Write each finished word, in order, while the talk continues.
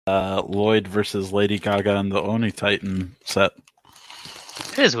Lloyd versus Lady Gaga and the Oni Titan set.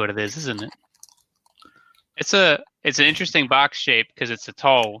 It is what it is, isn't it? It's an interesting box shape because it's a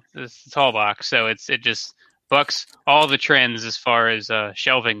tall box, so it just bucks all the trends as far as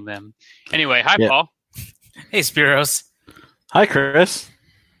shelving them. Anyway, hi Paul. Hey Spiros. Hi Chris.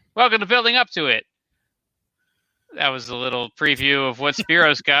 Welcome to Building Up to It. That was a little preview of what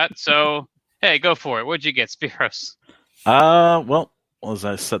Spiros got. So hey, go for it. What'd you get, Spiros? Well, as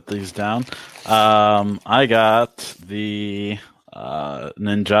I set these down, I got the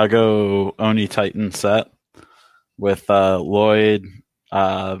Ninjago Oni Titan set with Lloyd.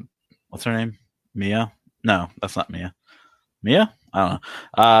 What's her name? Mia? No, that's not Mia. Mia? I don't know.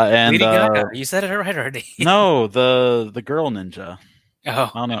 And Lady Gaga. You said it right already. No, the girl ninja.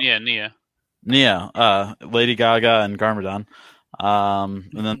 Oh, I don't know. Yeah, Nia. Lady Gaga and Garmadon.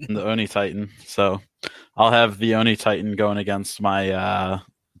 And then the Oni Titan. So I'll have the Oni Titan going against my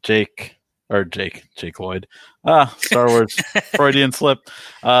Jake Lloyd. Star Wars Freudian slip.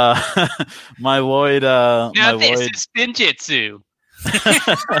 My Lloyd. Now this is Spinjitzu.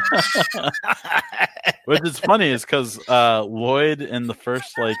 Which is funny is because Lloyd in the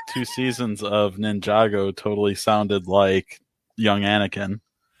first 2 seasons of Ninjago totally sounded like young Anakin.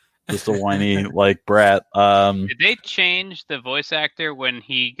 Just a whiny brat. Did they change the voice actor when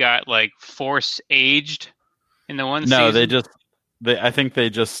he got force aged in the one season? No, I think they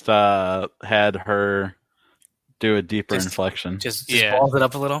just had her do a deeper inflection. Just balled it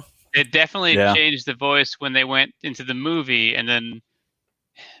up a little. It definitely changed the voice when they went into the movie, and then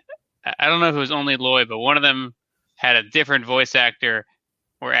I don't know if it was only Lloyd, but one of them had a different voice actor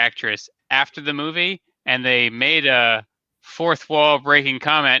or actress after the movie, and they made a fourth wall breaking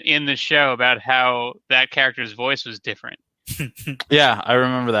comment in the show about how that character's voice was different. Yeah, I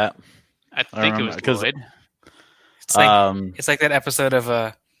remember that. I think it was Lloyd. It's like that episode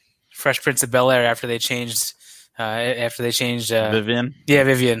of Fresh Prince of Bel-Air after they changed Vivian. Yeah,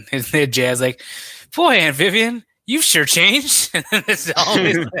 Vivian. Jazz boy, Aunt Vivian, you've sure changed. It's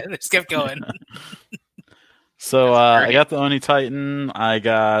just kept going. So I got the Oni Titan. I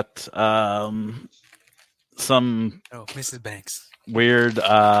got some Mrs. Banks weird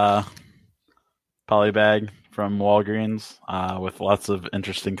polybag from Walgreens with lots of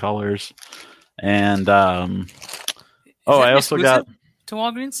interesting colors, and I also got to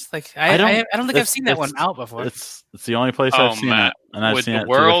Walgreens. I don't think I've seen that one out before. It's the only place I've seen it, and I've seen it.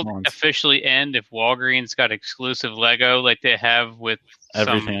 Would the world officially end if Walgreens got exclusive Lego like they have with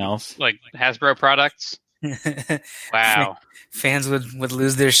everything else, like Hasbro products? Wow, fans would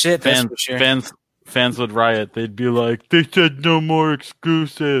lose their shit. That's for sure. Fans would riot. They'd be like, "They said no more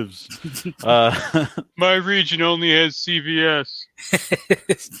exclusives." My region only has CVS.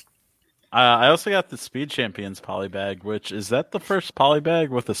 I also got the Speed Champions polybag, which is that the first polybag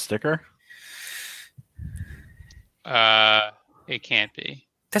with a sticker? It can't be.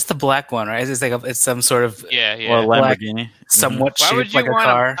 That's the black one, right? It's some sort of or Lamborghini, somewhat shaped like a car. Why would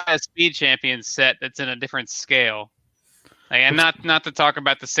you want to buy a Speed Champions set that's in a different scale? And not to talk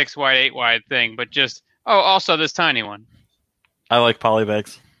about the 6 wide, 8 wide thing, but just also this tiny one. I like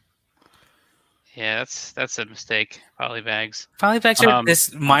polybags. Yeah, that's a mistake. Polybags. Polybags are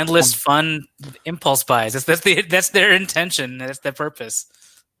this mindless, fun impulse buys. That's their intention. That's their purpose.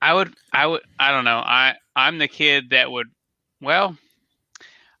 I don't know. I'm the kid that would. Well,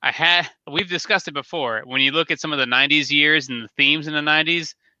 we've discussed it before. When you look at some of the '90s years and the themes in the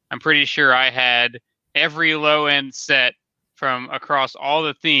 '90s, I'm pretty sure I had every low end set from across all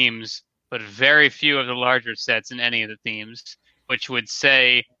the themes, but very few of the larger sets in any of the themes, which would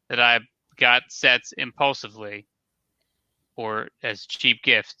say that I got sets impulsively or as cheap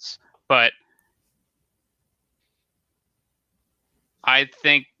gifts. But I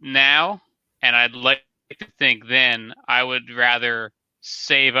think now, and I'd like to think then, I would rather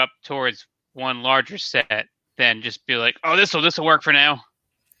save up towards one larger set than just be like, oh, this will work for now.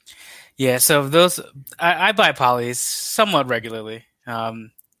 Yeah, so those I buy polys somewhat regularly. Of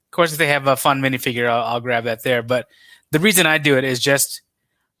course, if they have a fun minifigure, I'll grab that there. But the reason I do it is just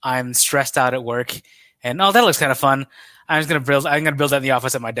I'm stressed out at work, and that looks kind of fun. I'm gonna build that in the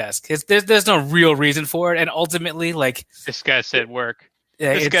office at my desk. There's no real reason for it, and ultimately, this guy said work.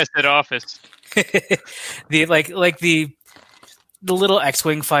 Yeah, this guy said office. The little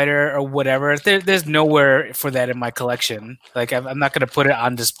X-wing fighter or whatever. There's nowhere for that in my collection. I'm not gonna put it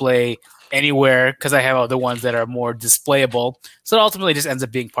on display anywhere because I have other ones that are more displayable. So it ultimately just ends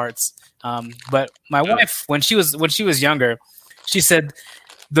up being parts. But my wife, when she was younger, she said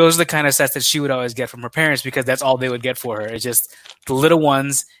those are the kind of sets that she would always get from her parents because that's all they would get for her. It's just the little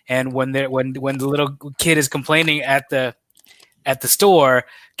ones. And when the little kid is complaining at the at the store.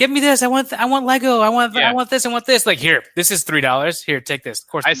 Give me this. I want Lego. I want this. I want this. Like, here, this is $3. Here, take this. Of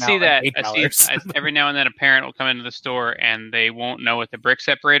course, I see that. $8. I see every now and then a parent will come into the store and they won't know what the brick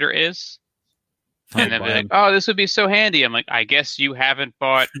separator is. And they'll be like, "Oh, this would be so handy." I'm like, "I guess you haven't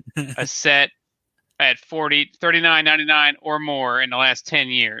bought a set at $39.99 or more in the last 10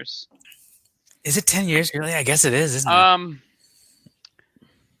 years." Is it 10 years? Really? I guess it is, isn't it?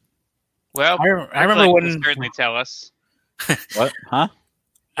 Well, I remember when certainly tell us. What? Huh?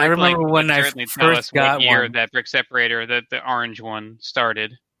 I remember when I first got what year one. that brick separator, the orange one,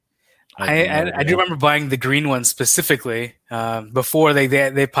 started. I do remember buying the green one specifically before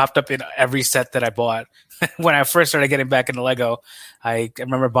they popped up in every set that I bought. When I first started getting back into Lego, I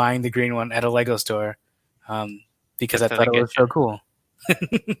remember buying the green one at a Lego store because I thought it was so cool.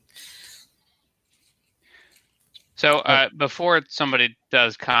 So before somebody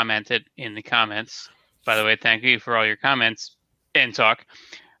does comment it in the comments, by the way, thank you for all your comments and talk.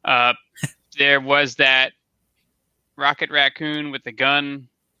 There was that Rocket Raccoon with the gun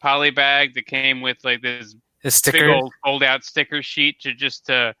poly bag that came with like this big old fold out sticker sheet to just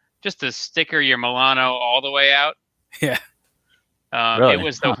to sticker your Milano all the way out. Yeah. Really?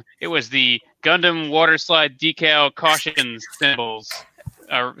 It was the Gundam water slide decal caution symbols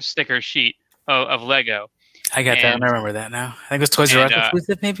sticker sheet of Lego. I got that. I remember that now. I think it was Toys R Us with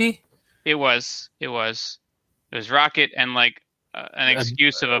it, maybe. It was Rocket and like an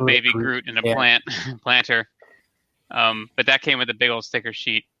excuse of a baby Groot in a planter. But that came with a big old sticker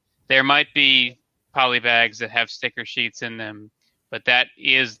sheet. There might be poly bags that have sticker sheets in them, but that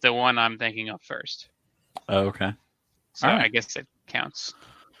is the one I'm thinking of first. Oh, okay. So I guess it counts.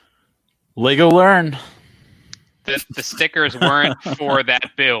 Lego learn. The stickers weren't for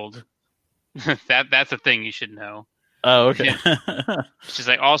that build. That's a thing you should know. Oh, okay. She's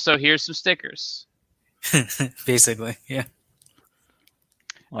like, also, here's some stickers. Basically, yeah.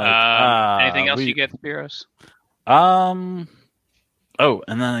 Like, anything else you get, Spiros? Oh,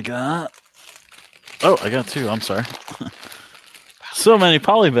 and then I got two. I'm sorry. So many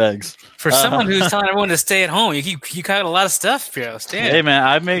poly bags. For someone who's telling everyone to stay at home, you got a lot of stuff, Spiros. Hey man,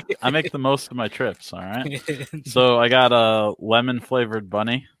 I make the most of my trips. All right. So I got a lemon flavored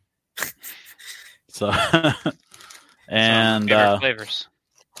bunny. So and flavors.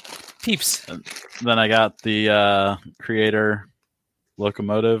 Peeps. Then I got the creator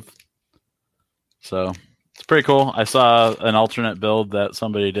locomotive. So it's pretty cool. I saw an alternate build that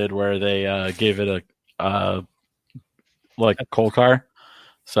somebody did where they gave it a like a coal car.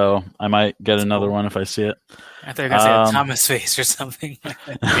 So I might get another one if I see it. I thought you were going to say a Thomas face or something. I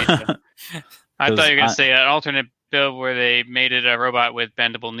thought you were going to say an alternate build where they made it a robot with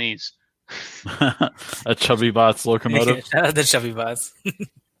bendable knees. A Chubby Bots locomotive. Shout out the Chubby Bots.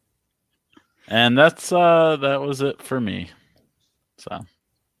 And that was it for me. So.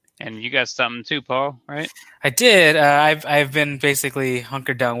 And you got something too, Paul, right? I did. I've been basically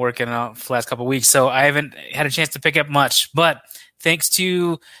hunkered down working out for the last couple of weeks, so I haven't had a chance to pick up much. But thanks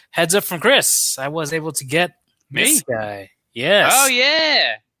to heads up from Chris, I was able to get this guy. Yes. Oh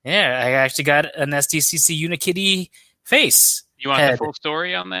yeah. Yeah, I actually got an SDCC Unikitty face. You want the full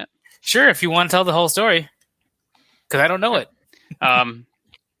story on that? Sure, if you want to tell the whole story, because I don't know it.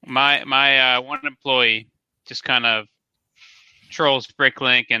 My one employee just kind of trolls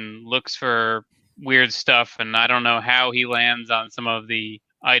Bricklink and looks for weird stuff, and I don't know how he lands on some of the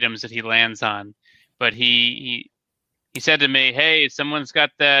items that he lands on, but he said to me, "Hey, someone's got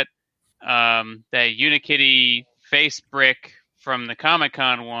that Unikitty face brick from the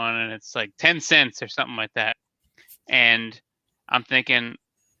Comic-Con one, and it's like 10 cents or something like that." And I'm thinking,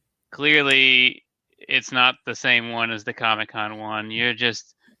 clearly it's not the same one as the Comic-Con one. You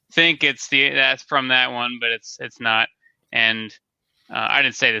just think that's from that one, but it's not. And I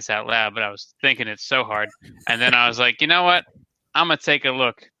didn't say this out loud, but I was thinking it so hard. And then I was like, you know what? I'm going to take a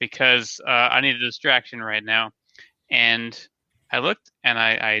look because I need a distraction right now. And I looked and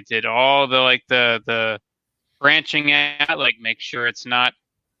I did all the branching out, like make sure it's not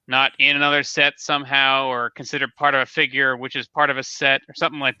in another set somehow or considered part of a figure, which is part of a set or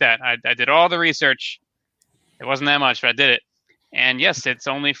something like that. I did all the research. It wasn't that much, but I did it. And yes, it's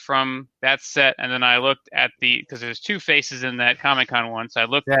only from that set. And then I looked at because there's two faces in that Comic-Con one. So I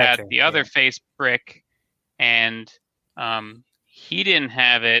looked at the other face brick, and he didn't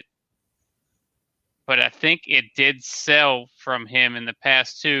have it. But I think it did sell from him in the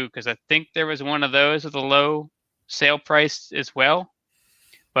past too, because I think there was one of those with a low sale price as well.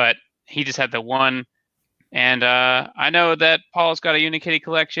 But he just had the one. And I know that Paul's got a Unikitty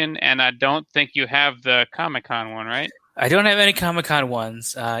collection, and I don't think you have the Comic-Con one, right? I don't have any Comic-Con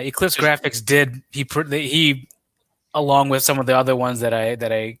ones. Eclipse Graphics did. He along with some of the other ones that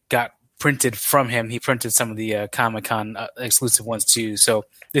I got printed from him. He printed some of the Comic-Con exclusive ones too. So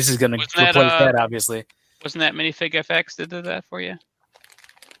this is going to replace that, obviously. Wasn't that Minifig FX that did that for you?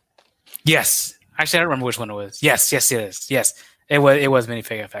 Yes. Actually, I don't remember which one it was. Yes, it is. Yes, it was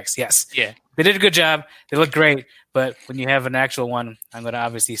Minifig FX. Yes. Yeah. They did a good job. They look great. But when you have an actual one, I'm going to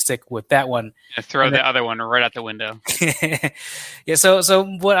obviously stick with that one. And throw the other one right out the window. Yeah. So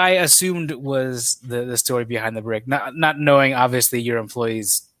what I assumed was the story behind the brick, not knowing obviously your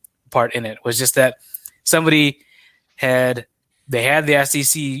employee's part in it, was just that somebody had the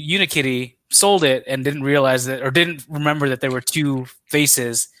SDC Unikitty, sold it, and didn't realize that, or didn't remember that there were two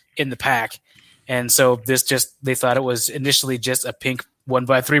faces in the pack, and so they thought it was initially just a pink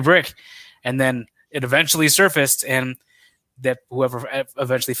 1x3 brick, and then it eventually surfaced, and that whoever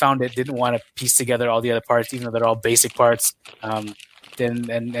eventually found it didn't want to piece together all the other parts, even though they're all basic parts, and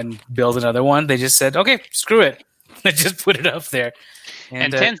build another one. They just said, okay, screw it. Let's just put it up there.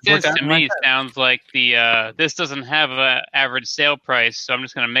 And 10 cents to me sounds like this doesn't have an average sale price, so I'm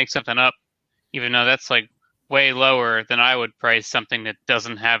just going to make something up, even though that's like way lower than I would price something that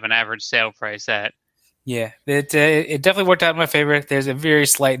doesn't have an average sale price at. Yeah, it definitely worked out in my favor. There's a very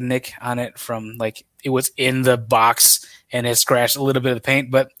slight nick on it from like it was in the box and it scratched a little bit of the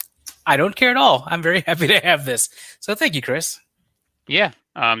paint, but I don't care at all. I'm very happy to have this. So thank you, Chris. Yeah.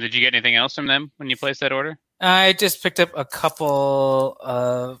 Did you get anything else from them when you placed that order? I just picked up a couple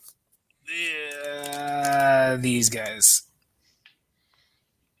of these guys.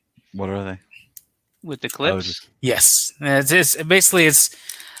 What are they? With the clips? Yes.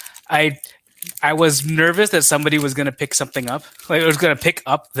 I was nervous that somebody was going to pick something up. Like, it was going to pick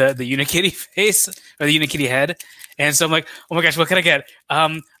up the Unikitty face or the Unikitty head. And so I'm like, oh my gosh, what can I get? I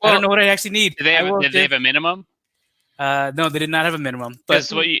don't know what I actually need. Did they have a minimum? No, they did not have a minimum. But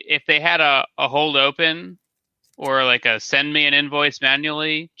if they had a hold open or like a send me an invoice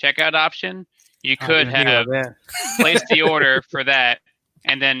manually checkout option, you could have placed the order for that,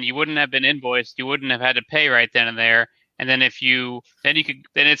 and then you wouldn't have been invoiced. You wouldn't have had to pay right then and there. And then then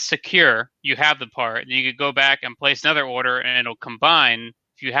it's secure. You have the part. And you could go back and place another order, and it'll combine.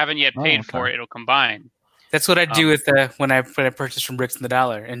 If you haven't yet paid for it, it'll combine. That's what I do with when I purchase from Bricks and the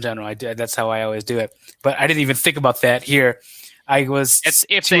Dollar in general. That's how I always do it. But I didn't even think about that here. I was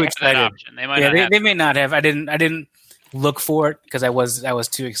if too they excited. Have that option. They might they may not have. I didn't look for it because I was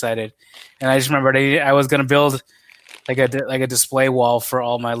too excited, and I just remembered I was going to build like a display wall for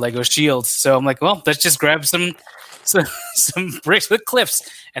all my Lego shields. So I'm like, well, let's just grab some bricks with clips,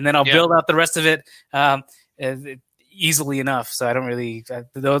 and then I'll build out the rest of it easily enough. So I don't really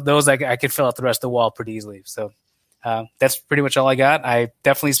those I could fill out the rest of the wall pretty easily. So that's pretty much all I got. I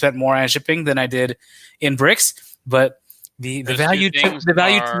definitely spent more on shipping than I did in bricks, but the value to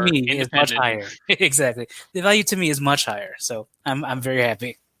me is much higher. Exactly, the value to me is much higher. So I'm very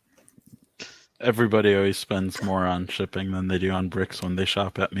happy. Everybody always spends more on shipping than they do on bricks when they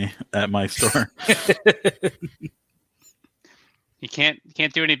shop at my store. You can't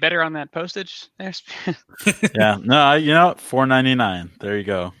do any better on that postage there. Yeah, no, you know, $4.99. There you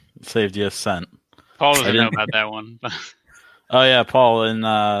go. Saved you a cent. Paul doesn't know about that one. Oh yeah, Paul. And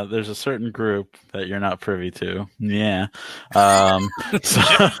there's a certain group that you're not privy to. Yeah.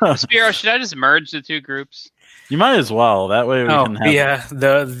 Spiro, should I just merge the two groups? You might as well. That way we can have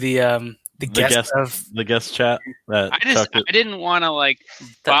the guest chat. I didn't want to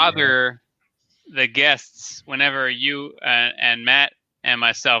bother the guests whenever you and Matt and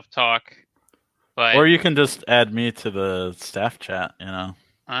myself talk, but or you can just add me to the staff chat. You know,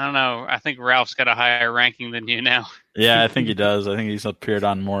 I don't know. I think Ralph's got a higher ranking than you now. Yeah, I think he does. I think he's appeared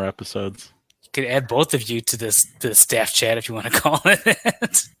on more episodes. You could add both of you to the staff chat if you want to call it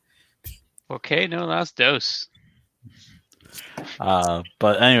that. Okay, no, that's dos.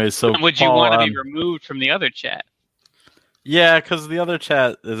 But anyway, so would you want to be removed from the other chat? Yeah, because the other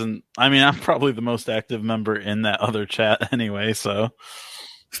chat isn't. I mean, I'm probably the most active member in that other chat anyway. So,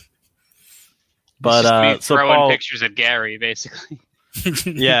 but so throwing Paul, pictures at Gary, basically.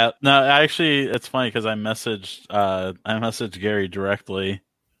 Yeah, no, actually, it's funny because I messaged Gary directly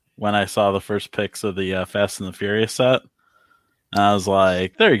when I saw the first pics of the Fast and the Furious set. And I was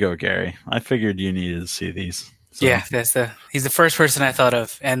like, "There you go, Gary. I figured you needed to see these." So. Yeah, he's the first person I thought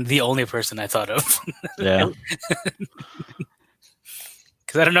of, and the only person I thought of. Yeah,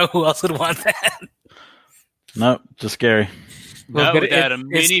 because I don't know who else would want that. Nope, just Gary. Well, without a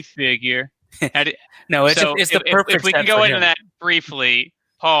minifigure. No, it's the perfect. If we can go into that briefly,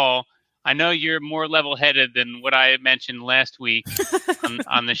 Paul, I know you're more level-headed than what I mentioned last week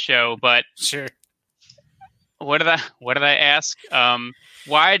on the show, but sure. What did I ask?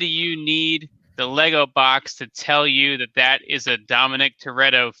 Why do you need the Lego box to tell you that that is a Dominic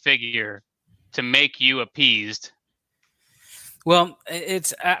Toretto figure to make you appeased? Well,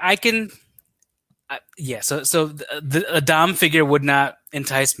 it's I can. So a Dom figure would not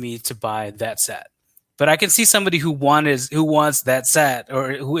entice me to buy that set, but I can see somebody who wants that set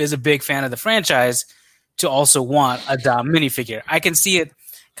or who is a big fan of the franchise to also want a Dom minifigure. I can see it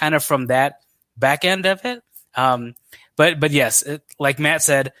kind of from that back end of it. But yes, like Matt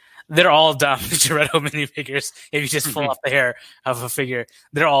said, they're all Dom Toretto minifigures. If you just pull off the hair of a figure,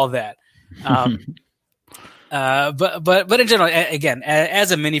 they're all that. But in general, again,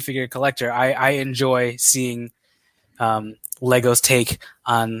 as a minifigure collector, I enjoy seeing Lego's take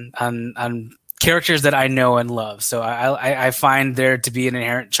on characters that I know and love. So I find there to be an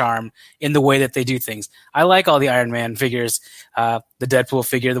inherent charm in the way that they do things. I like all the Iron Man figures, the Deadpool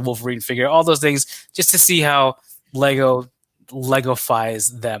figure, the Wolverine figure, all those things, just to see how Lego-fies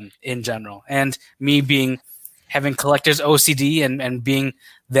them in general. And me having collector's OCD and being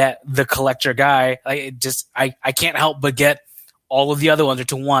the collector guy, I can't help but get all of the other ones or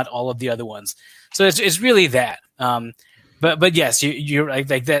to want all of the other ones. So it's really that. But yes, you're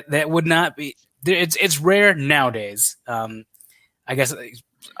like that. That would not be. It's rare nowadays. I guess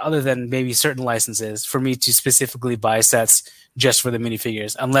other than maybe certain licenses for me to specifically buy sets just for the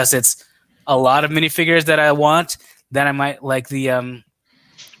minifigures, unless it's a lot of minifigures that I want. Then I might like the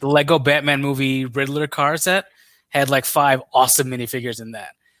Lego Batman movie Riddler car set had like 5 awesome minifigures in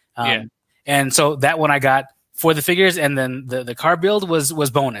that. And so that one I got for the figures, and then the car build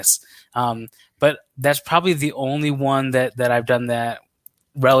was bonus. But that's probably the only one that I've done that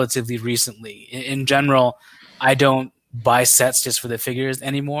relatively recently. In general, I don't buy sets just for the figures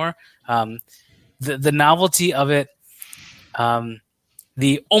anymore. The novelty of it, oh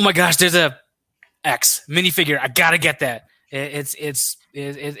my gosh, there's a X minifigure, I gotta get that. It's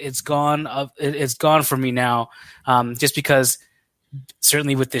gone. It's gone for me now, just because.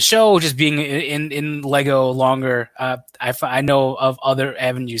 Certainly with this show, just being in Lego longer, I know of other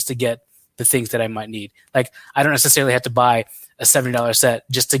avenues to get the things that I might need. Like I don't necessarily have to buy a $70 set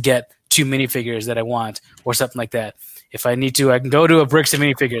just to get 2 minifigures that I want or something like that. If I need to, I can go to a Bricks and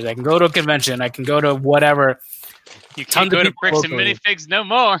Minifigures. I can go to a convention. I can go to whatever. You can't go to Bricks locally. And Minifigs no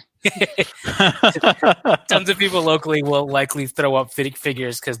more. Tons of people locally will likely throw up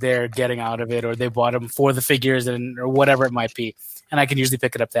figures because they're getting out of it, or they bought them for the figures or whatever it might be. And I can usually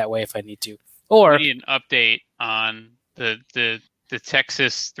pick it up that way if I need to. Or we need an update on the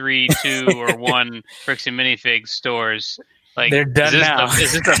Texas 3, 2, or 1 Bricks and Minifigs stores. Like they're done now.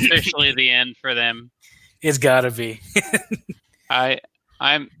 Is this officially the end for them? It's got to be.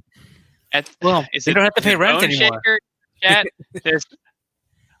 I'm at. Well, you don't have to pay rent anymore. Shaker, chat,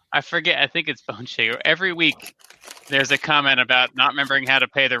 I forget. I think it's Bone Shaker. Every week, there's a comment about not remembering how to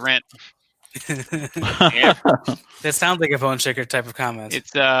pay the rent. Yeah. That sounds like a Bone Shaker type of comment.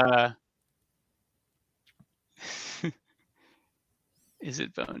 It's Is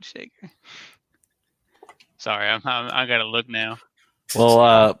it Bone Shaker? Sorry, I gotta look now.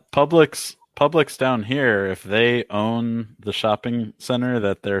 Well, Publix down here, if they own the shopping center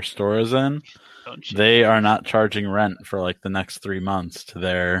that their store is in, they are not charging rent for like the next 3 months to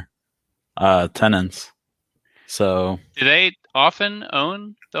their tenants. So, do they often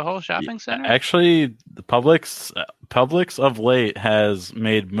own the whole shopping center? Actually, the Publix of late has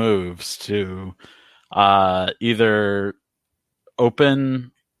made moves to either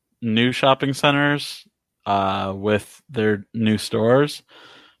open new shopping centers with their new stores,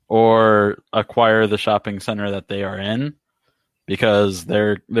 or acquire the shopping center that they are in, because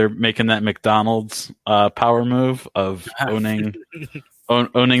they're making that McDonald's power move of owning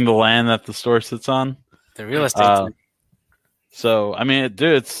the land that the store sits on. The real estate. So, I mean,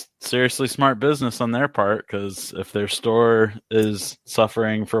 it's seriously smart business on their part, because if their store is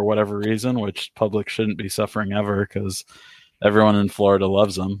suffering for whatever reason, which Publix shouldn't be suffering ever, because everyone in Florida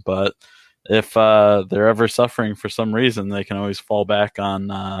loves them, but if they're ever suffering for some reason, they can always fall back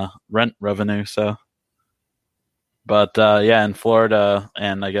on rent revenue. So, but yeah, in Florida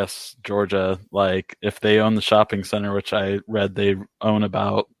and I guess Georgia, like if they own the shopping center, which I read they own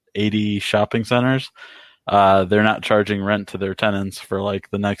about 80 shopping centers, they're not charging rent to their tenants for like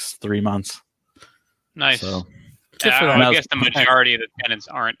the next 3 months. Nice. So, I guess the majority of the tenants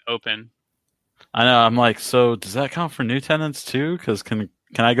aren't open. I know. I'm like, so does that count for new tenants too? Because can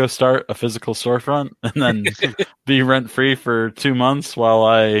I go start a physical storefront and then be rent free for 2 months while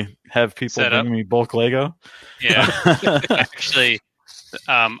I have people bring me bulk Lego? Yeah. Actually,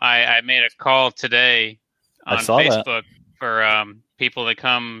 I made a call today on Facebook for people to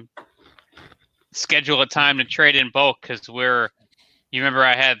come schedule a time to trade in bulk, because we're You remember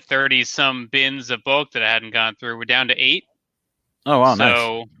I had 30 some bins of bulk that I hadn't gone through. We're down to 8. Oh wow, nice.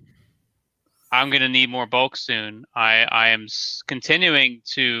 So I'm going to need more bulk soon. I am continuing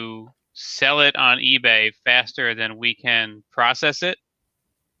to sell it on eBay faster than we can process it.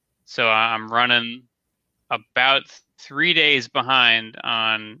 So I'm running about 3 days behind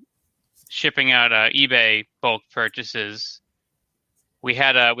on shipping out eBay bulk purchases. We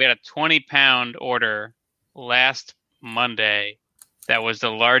had a 20-pound order last Monday. That was the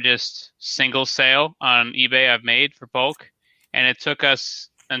largest single sale on eBay I've made for bulk, and it took us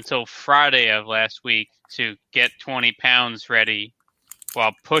until Friday of last week to get 20 pounds ready,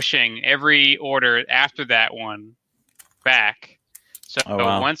 while pushing every order after that one back. So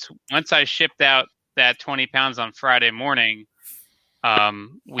once I shipped out that 20 pounds on Friday morning,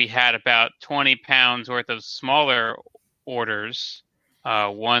 we had about 20 pounds worth of smaller orders,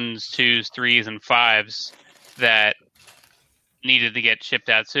 1s, 2s, 3s, and 5s that needed to get shipped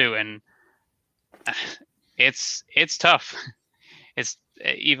out too. And it's tough. It's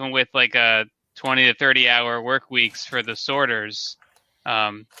even with like a 20 to 30 hour work weeks for the sorters,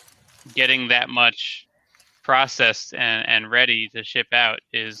 getting that much processed and ready to ship out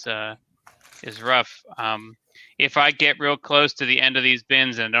is rough. If I get real close to the end of these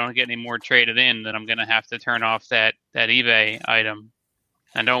bins and don't get any more traded in, then I'm going to have to turn off that eBay item.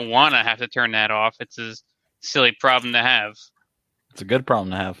 I don't want to have to turn that off. It's a silly problem to have. It's a good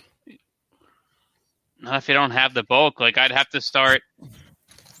problem to have. Not if you don't have the bulk. Like, I'd have to start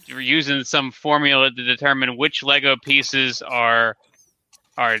using some formula to determine which Lego pieces are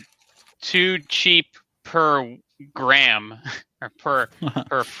too cheap per gram or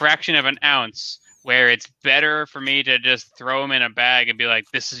per fraction of an ounce, where it's better for me to just throw them in a bag and be like,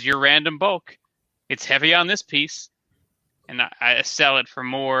 this is your random bulk. It's heavy on this piece. And I sell it for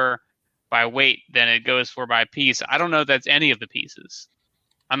more by weight than it goes for by piece. I don't know if that's any of the pieces.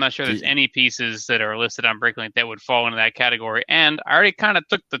 I'm not sure there's any pieces that are listed on Bricklink that would fall into that category. And I already kind of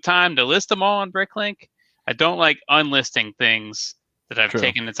took the time to list them all on Bricklink. I don't like unlisting things that I've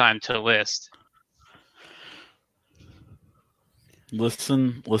taken the time to list.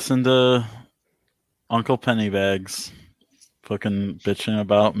 Listen to Uncle Pennybags fucking bitching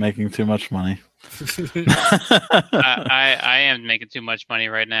about making too much money. I am making too much money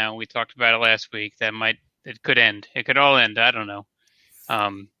right now. We talked about it last week. It could end. It could all end. I don't know.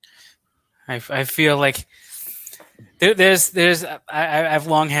 I feel like I've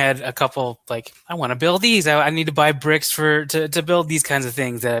long had a couple, like, I want to build these. I need to buy bricks to build these kinds of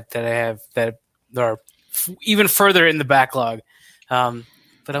things that I have that are even further in the backlog.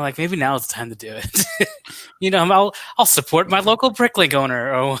 But I'm like, maybe now is the time to do it. I'll support my local Bricklink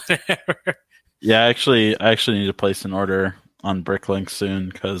owner or whatever. Yeah, I actually need to place an order on Bricklink soon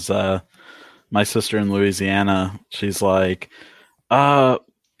because my sister in Louisiana, she's like, your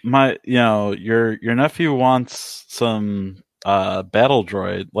nephew wants some battle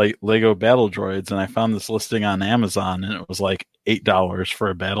droid, like Lego battle droids, and I found this listing on Amazon, and it was like $8 for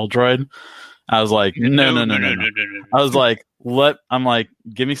a battle droid. I was like, no. I was like,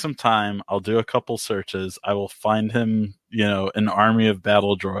 give me some time. I'll do a couple searches. I will find him, an army of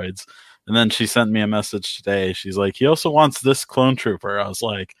battle droids. And then she sent me a message today. She's like, he also wants this clone trooper. I was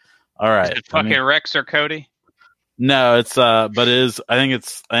like, all right. Is it fucking Rex or Cody? No, it's but it is. I think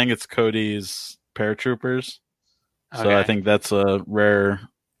it's Cody's paratroopers. Okay. So I think that's a rarer.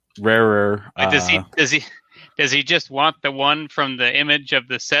 Does he just want the one from the image of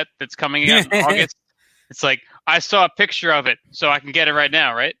the set that's coming out in August? It's like, I saw a picture of it, so I can get it right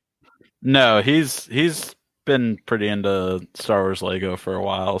now, right? No, he's been pretty into Star Wars Lego for a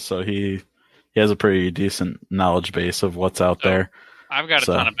while, so he has a pretty decent knowledge base of what's out there. I've got a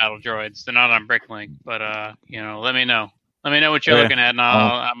ton of battle droids. They're not on Bricklink, but let me know. Let me know what you're looking at, and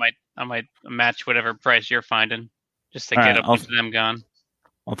I might match whatever price you're finding, just to get a bunch of them gone.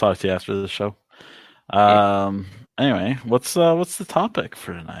 I'll talk to you after the show. Anyway, what's the topic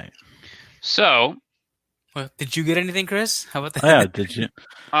for tonight? So, did you get anything, Chris? How about that? Yeah, did you?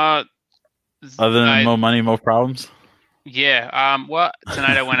 Other than more money, more problems? Yeah. Well,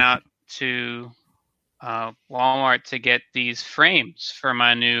 tonight I went out to Walmart to get these frames for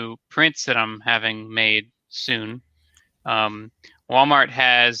my new prints that I'm having made soon. Walmart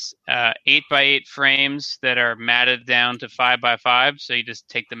has 8x8 frames that are matted down to 5x5. So you just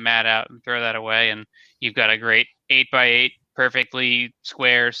take the mat out and throw that away, and you've got a great 8x8 perfectly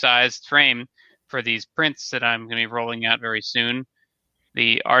square sized frame for these prints that I'm going to be rolling out very soon.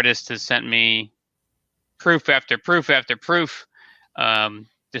 The artist has sent me proof after proof after proof,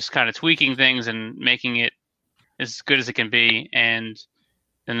 just kind of tweaking things and making it as good as it can be. And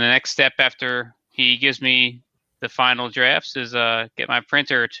then the next step after he gives me the final drafts is get my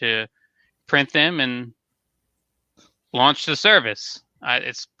printer to print them and launch the service.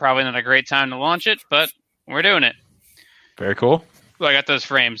 It's probably not a great time to launch it, but we're doing it. Very cool. Well, I got those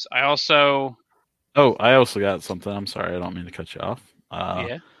frames. I also got something. I'm sorry, I don't mean to cut you off.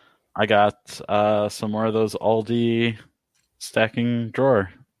 yeah. I got some more of those Aldi stacking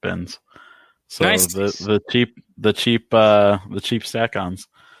drawer bins. So Nice. the cheap stack-ons.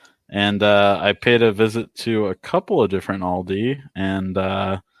 And I paid a visit to a couple of different Aldi,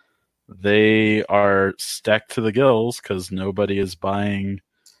 and they are stacked to the gills because nobody is buying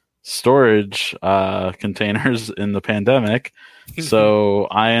storage containers in the pandemic. So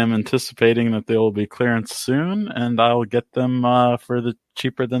I am anticipating that they will be clearance soon, and I'll get them for the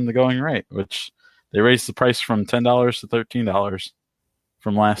cheaper than the going rate, which they raised the price from $10 to $13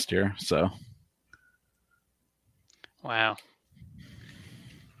 from last year. So, Wow.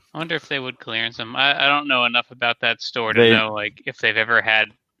 I wonder if they would clearance them. I don't know enough about that store to know like if they've ever had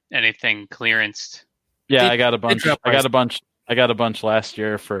anything clearanced. Yeah, I got a bunch. I got a bunch last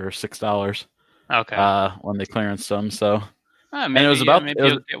year for $6. Okay. When they clearanced them. So maybe, it was about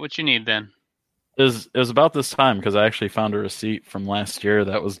you'll get what you need then. It was about this time because I actually found a receipt from last year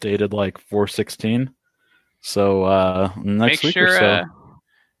that was dated like 4/16. So next week or so.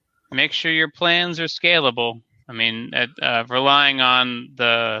 Make sure your plans are scalable. I mean, relying on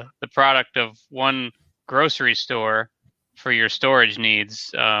the product of one grocery store for your storage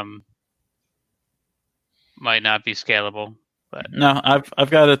needs might not be scalable. But no, I've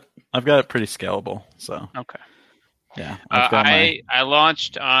got it pretty scalable. So okay. Yeah, I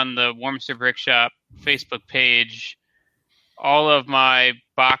launched on the Warmster Brick Shop Facebook page all of my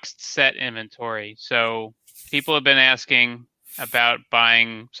boxed set inventory. So people have been asking about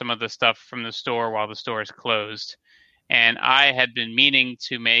buying some of the stuff from the store while the store is closed. And I had been meaning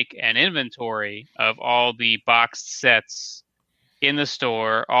to make an inventory of all the boxed sets in the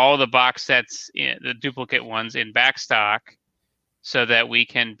store, all the box sets, the duplicate ones in back stock, so that we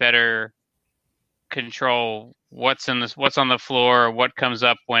can better control what's on the floor, what comes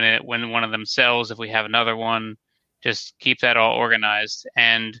up when one of them sells, if we have another one, just keep that all organized,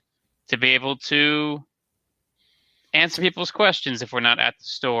 and to be able to answer people's questions if we're not at the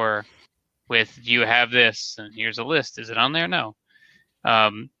store with, do you have this? And here's a list. Is it on there? No. I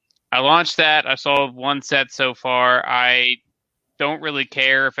launched that. I sold one set so far. I don't really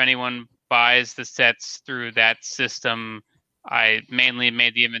care if anyone buys the sets through that system. I mainly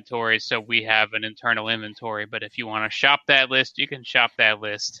made the inventory so we have an internal inventory. But if you want to shop that list, you can shop that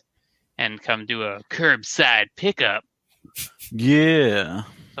list and come do a curbside pickup. Yeah.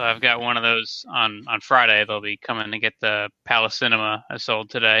 So I've got one of those on Friday. They'll be coming to get the Palace Cinema I sold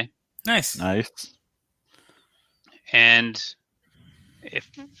today. Nice. And if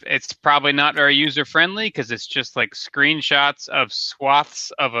it's probably not very user friendly because it's just like screenshots of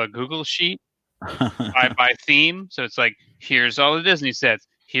swaths of a Google sheet by theme. So it's like, here's all the Disney sets,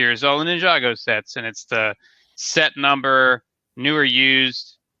 here's all the Ninjago sets, and it's the set number, new or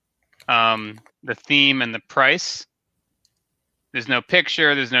used, the theme, and the price. There's no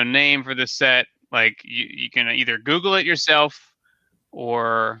picture, there's no name for the set. Like you can either Google it yourself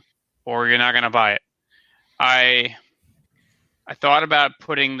or you're not going to buy it. I thought about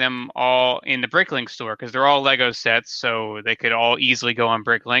putting them all in the Bricklink store because they're all Lego sets, so they could all easily go on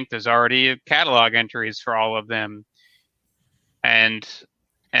Bricklink. There's already catalog entries for all of them.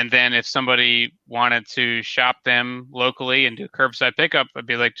 And then if somebody wanted to shop them locally and do curbside pickup, I'd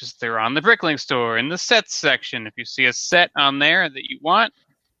be like, just they're on the Bricklink store in the sets section. If you see a set on there that you want,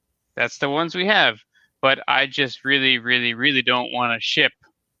 that's the ones we have. But I just really, really, really don't want to ship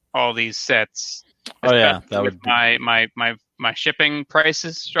all these sets. Oh yeah, that would be my shipping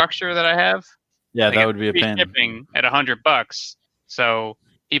prices structure that I have. Yeah, that would be a pain. Shipping at $100, so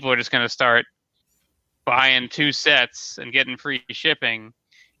people are just going to start buying 2 sets and getting free shipping.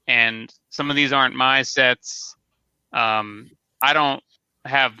 And some of these aren't my sets. I don't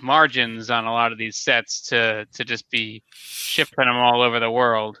have margins on a lot of these sets to just be shipping them all over the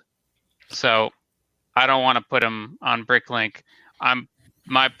world. So I don't want to put them on Bricklink.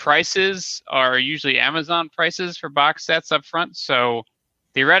 My prices are usually Amazon prices for box sets up front. So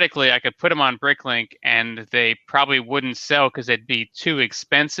theoretically, I could put them on Bricklink and they probably wouldn't sell because they'd be too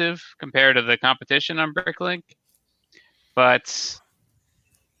expensive compared to the competition on Bricklink. But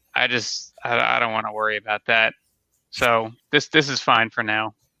I don't want to worry about that. So this is fine for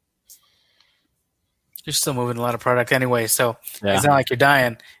now. You're still moving a lot of product anyway, so yeah. It's not like you're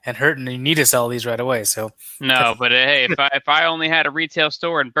dying and hurting. And you need to sell these right away. So no, but hey, if I only had a retail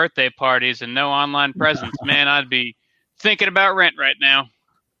store and birthday parties and no online presence, man, I'd be thinking about rent right now.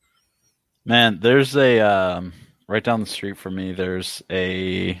 Man, there's a right down the street from me, there's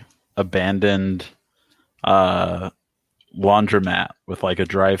a abandoned laundromat with like a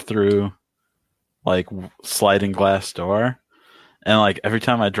drive-through, like sliding glass door. And like every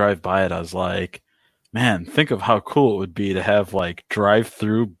time I drive by it, I was like, man, think of how cool it would be to have like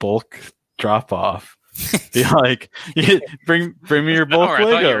drive-through bulk drop off. Be like, bring me your bulk I thought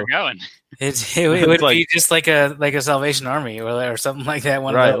you Lego. were going. It would be just like a Salvation Army or something like that.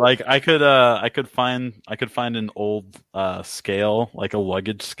 One Right, of like I could find an old scale, like a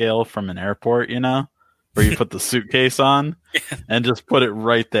luggage scale from an airport, where you put the suitcase on, and just put it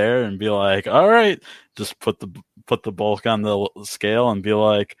right there, and be like, all right, just put the bulk on the scale, and be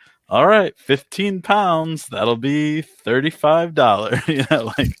like, all right, 15 pounds, that'll be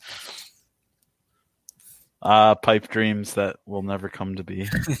 $35. Like pipe dreams that will never come to be.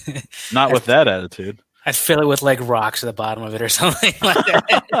 Not with that attitude. I'd fill it with like rocks at the bottom of it or something like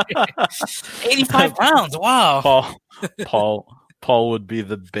that. 85 pounds. Wow. Paul would be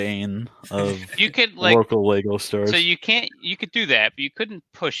the bane of You could local Lego stores. So you could do that, but you couldn't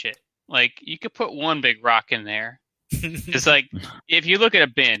push it. Like you could put one big rock in there. It's like if you look at a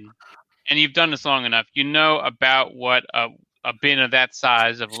bin, and you've done this long enough, you know about what a bin of that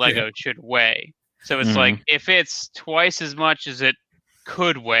size of Lego should weigh. So it's like if it's twice as much as it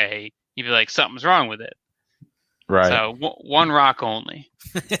could weigh, you'd be like, something's wrong with it. Right. So one rock only.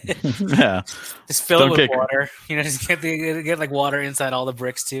 Yeah. Just fill it with water. Just get like water inside all the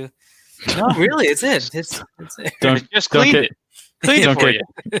bricks too. No, really, it's it. It's it. Just clean it. Clean it for you.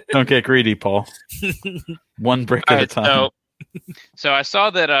 Don't get greedy, Paul. One brick at a time. So I saw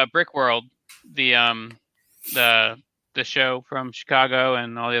that Brick World, the show from Chicago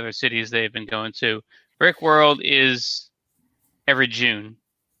and all the other cities they've been going to. Brick World is every June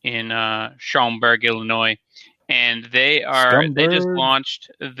in Schaumburg, Illinois, and they just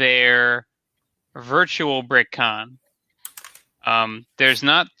launched their virtual BrickCon. There's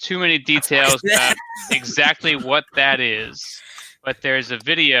not too many details about exactly what that is, but there's a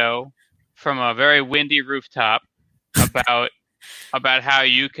video from a very windy rooftop about how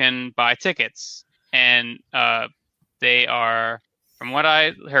you can buy tickets, and they are, from what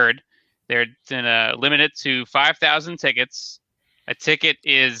I heard, they're limited to 5,000 tickets. A ticket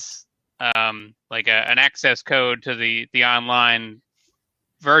is like an access code to the online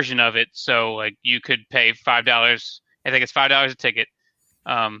version of it. So like you could pay $5. I think it's $5 a ticket.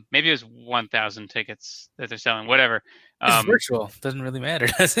 Maybe it was 1,000 tickets that they're selling. Whatever. It's virtual. Doesn't really matter,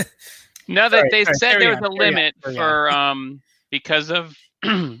 does it? No, they said there was a limit for because of I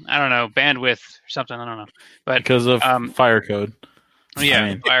don't know, bandwidth or something. I don't know, but because of fire code.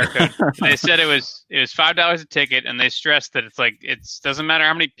 Yeah, fire code. They said it was $5 a ticket, and they stressed that it doesn't matter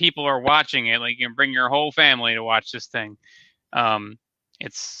how many people are watching it. Like you can bring your whole family to watch this thing. You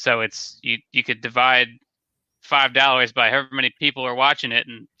could divide $5 by however many people are watching it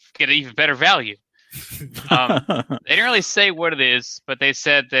and get an even better value. They didn't really say what it is, but they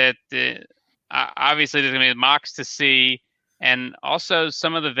said that obviously there's going to be mocks to see, and also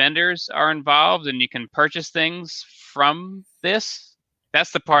some of the vendors are involved, and you can purchase things from this.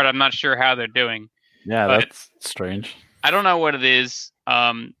 That's the part I'm not sure how they're doing. Yeah, that's strange. I don't know what it is.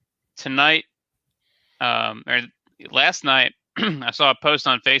 Tonight, or last night, I saw a post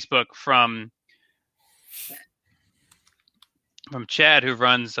on Facebook from Chad, who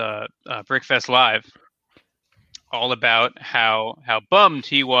runs Brickfest Live, all about how bummed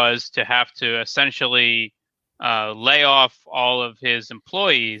he was to have to essentially lay off all of his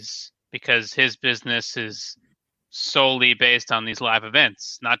employees because his business is solely based on these live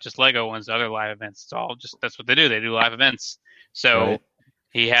events, not just Lego ones, other live events. It's all just, that's what they do. They do live events. So right.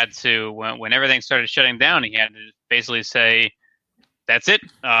 He had to, when everything started shutting down, he had to basically say, that's it.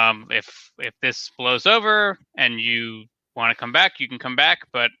 If this blows over and you want to come back, you can come back,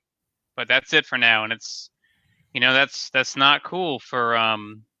 but that's it for now. And it's, that's not cool for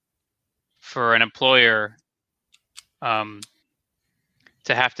an employer,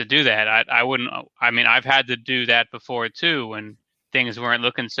 to have to do that. I've had to do that before too. When things weren't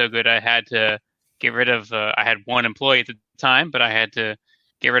looking so good, I had to get rid of, I had one employee at the time, but I had to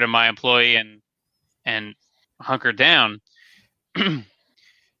get rid of my employee and hunker down.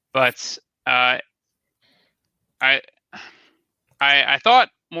 But I thought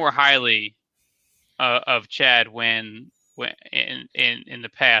more highly of Chad when in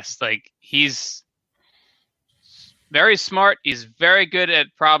the past. Like, he's very smart. He's very good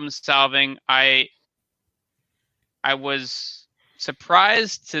at problem solving. I was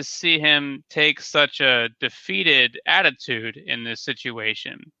surprised to see him take such a defeated attitude in this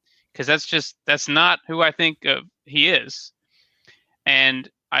situation, because that's not who I think he is. And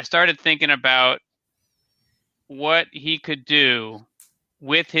I started thinking about what he could do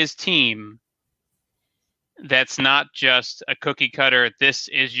with his team that's not just a cookie cutter. This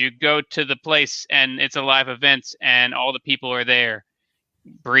is you go to the place and it's a live event and all the people are there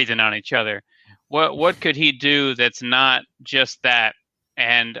breathing on each other. What could he do that's not just that?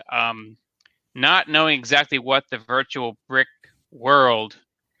 And not knowing exactly what the virtual brick world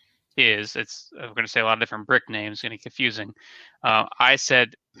is, I'm going to say a lot of different brick names, going to be confusing. I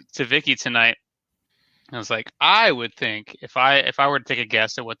said to Vicky tonight, I was like, I would think if I were to take a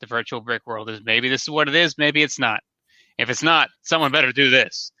guess at what the virtual brick world is, maybe this is what it is, maybe it's not. If it's not, someone better do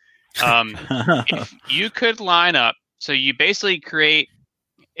this. If you could line up, so you basically create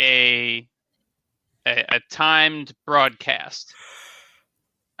a timed broadcast,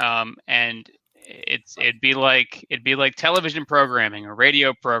 and it'd be like television programming or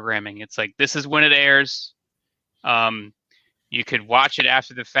radio programming. It's like, this is when it airs. You could watch it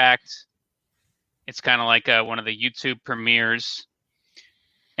after the fact. It's kind of like one of the YouTube premieres,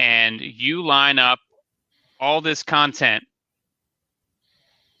 and you line up all this content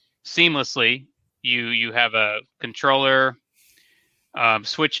seamlessly. You have a controller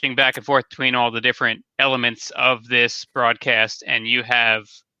switching back and forth between all the different elements of this broadcast, and you have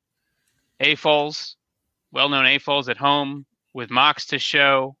AFOLs, well-known AFOLs at home with mocks to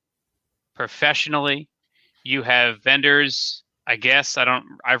show professionally. You have vendors. I guess I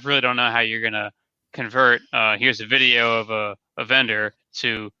really don't know how you're gonna convert. Here's a video of a vendor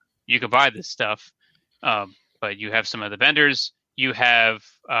to you can buy this stuff, but you have some of the vendors. You have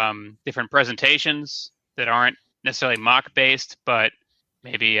different presentations that aren't necessarily mock based, but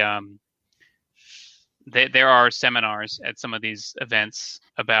maybe there are seminars at some of these events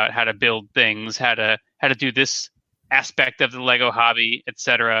about how to build things, how to do this aspect of the Lego hobby,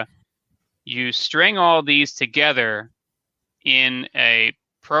 etc. You string all these together in a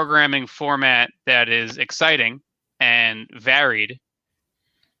programming format that is exciting and varied,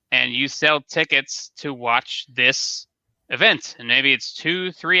 and you sell tickets to watch this event, and maybe it's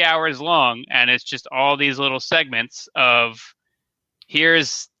 2-3 hours long, and it's just all these little segments of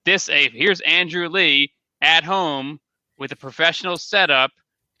here's Andrew Lee at home with a professional setup,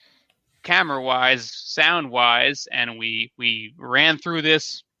 camera wise, sound wise, and we ran through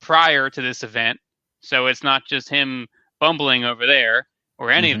this prior to this event, so it's not just him bumbling over there or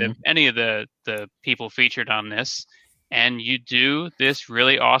any of the people featured on this. And you do this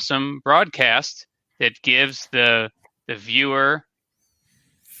really awesome broadcast that gives the viewer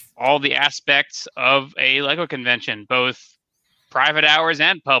all the aspects of a Lego convention, both private hours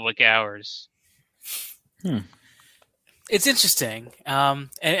and public hours. It's interesting.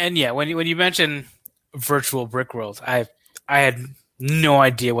 And yeah, when you mention virtual brick world, I had no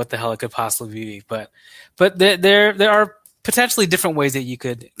idea what the hell it could possibly be, but there are potentially different ways that you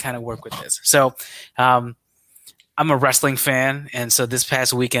could kind of work with this. So, I'm a wrestling fan, and so this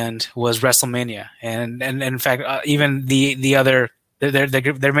past weekend was WrestleMania, and in fact, even the other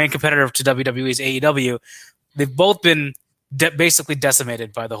their main competitor to WWE's AEW, they've both been basically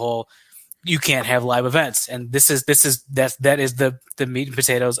decimated by the whole you can't have live events, and that is the meat and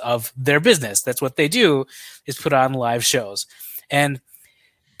potatoes of their business. That's what they do, is put on live shows, and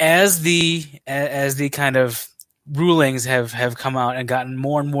as the kind of rulings have come out and gotten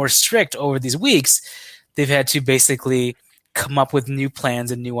more and more strict over these weeks, they've had to basically come up with new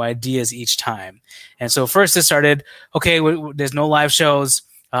plans and new ideas each time. And so first it started, okay, there's no live shows.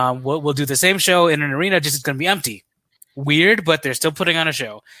 We'll do the same show in an arena, just it's going to be empty. Weird, but they're still putting on a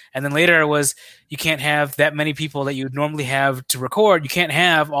show. And then later it was, you can't have that many people that you would normally have to record. You can't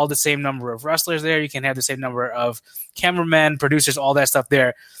have all the same number of wrestlers there. You can't have the same number of cameramen, producers, all that stuff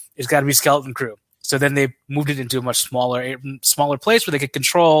there. It's got to be skeleton crew. So then they moved it into a much smaller place where they could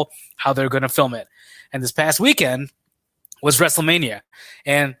control how they're going to film it. And this past weekend was WrestleMania,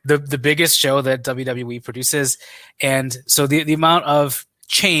 and the biggest show that WWE produces. And so the amount of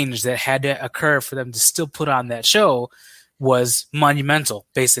change that had to occur for them to still put on that show was monumental.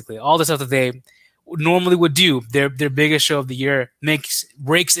 Basically, all the stuff that they normally would do, their biggest show of the year,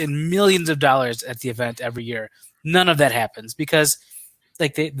 rakes in millions of dollars at the event every year. None of that happens because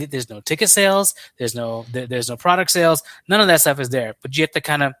there's no ticket sales, there's no product sales, none of that stuff is there. But you have to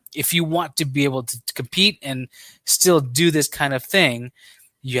kind of, if you want to be able to compete and still do this kind of thing,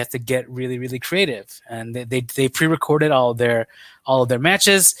 you have to get really, really creative. And they pre-recorded all of their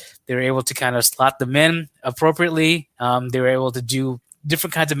matches. They were able to kind of slot them in appropriately. They were able to do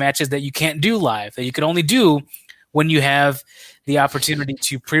different kinds of matches that you can't do live, that you can only do when you have the opportunity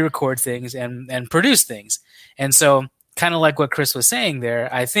to pre-record things and produce things. And so, kind of like what Chris was saying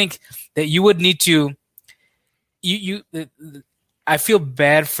there, I think that you would need to, I feel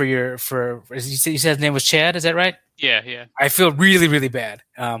bad for you said his name was Chad. Is that right? Yeah. I feel really, really bad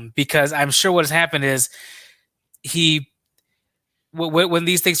because I'm sure what has happened is when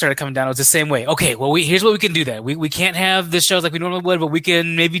these things started coming down, it was the same way. Okay, well, here's what we can do then. We can't have this shows like we normally would, but we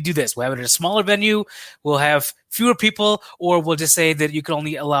can maybe do this. We'll have it in a smaller venue. We'll have fewer people, or we'll just say that you can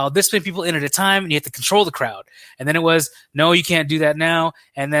only allow this many people in at a time, and you have to control the crowd. And then it was, no, you can't do that now.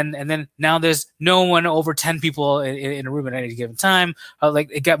 And then now there's no one over 10 people in a room at any given time. Like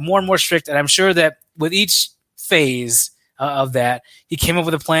it got more and more strict, and I'm sure that with each phase of that, he came up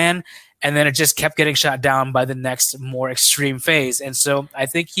with a plan. And then it just kept getting shot down by the next more extreme phase. And so I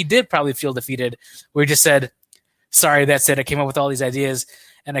think he did probably feel defeated, where he just said, sorry, that's it. I came up with all these ideas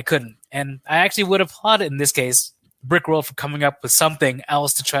and I couldn't. And I actually would applaud it in this case, Brickworld, for coming up with something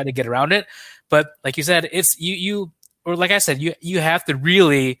else to try to get around it. But like you said, it's or like I said, you have to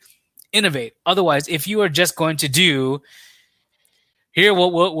really innovate. Otherwise, if you are just going to do, here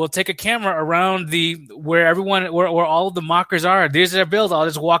we'll take a camera around where all of the mockers are. These are their builds. I'll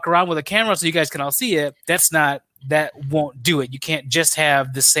just walk around with a camera so you guys can all see it. That won't do it. You can't just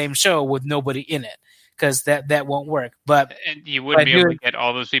have the same show with nobody in it, because that won't work. And you wouldn't be able to get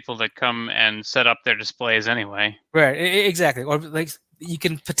all those people to come and set up their displays anyway. Right, exactly. Or like you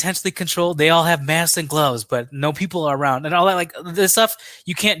can potentially control. They all have masks and gloves, but no people are around, and all that. Like this stuff,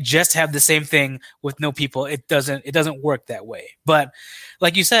 you can't just have the same thing with no people. It doesn't work that way. But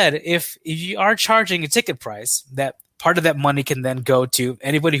like you said, if you are charging a ticket price, that part of that money can then go to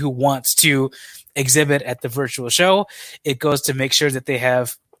anybody who wants to exhibit at the virtual show. It goes to make sure that they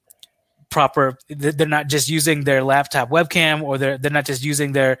have proper, they're not just using their laptop webcam, or they're not just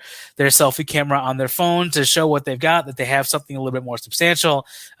using their selfie camera on their phone to show what they've got, that they have something a little bit more substantial.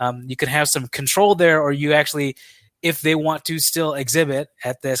 You can have some control there, or you actually, if they want to still exhibit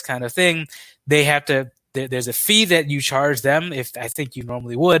at this kind of thing, they have to, there's a fee that you charge them, if I think you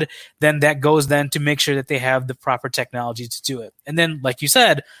normally would, then that goes then to make sure that they have the proper technology to do it. And then, like you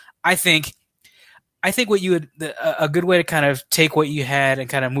said, I think what you would, a good way to kind of take what you had and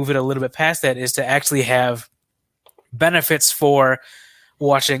kind of move it a little bit past that is to actually have benefits for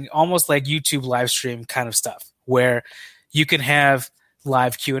watching, almost like YouTube live stream kind of stuff, where you can have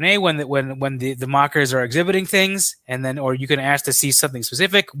live Q&A when the mockers are exhibiting things, and then, or you can ask to see something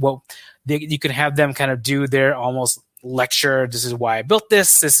specific. Well, you can have them kind of do their almost lecture. This is why I built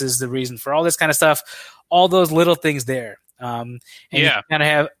this. This is the reason for all this kind of stuff. All those little things there. And you kind of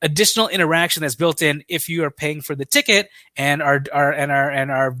have additional interaction that's built in if you are paying for the ticket and are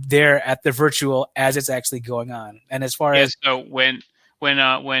there at the virtual as it's actually going on. And as far as so when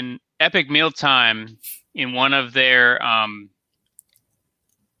Epic Mealtime, in one of their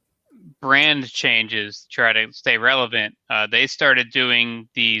brand changes, try to stay relevant, they started doing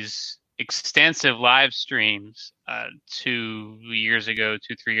these extensive live streams 3 years ago,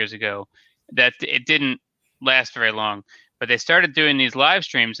 that it didn't last very long. But they started doing these live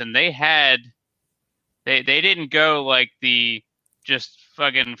streams, and they didn't go like the just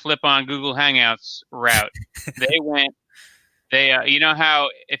fucking flip on Google Hangouts route. You know how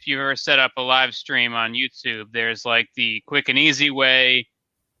if you've ever set up a live stream on YouTube, there's like the quick and easy way,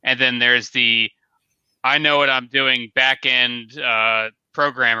 and then there's the I know what I'm doing back end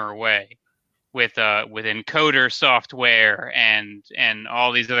programmer way with encoder software and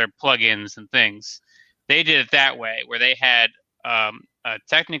all these other plugins and things. They did it that way, where they had a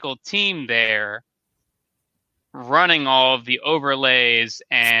technical team there running all of the overlays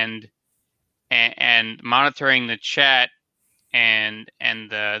and monitoring the chat and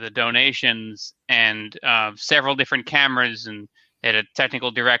the donations and several different cameras, and they had a technical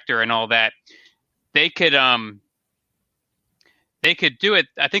director and all that. They could do it.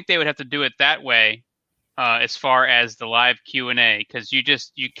 I think they would have to do it that way as far as the live Q&A, because you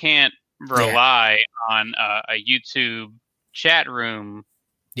can't rely on a YouTube chat room.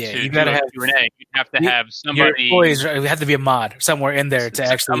 Yeah, you gotta have Q&A. You have to have somebody. Your employees have to be a mod somewhere in there to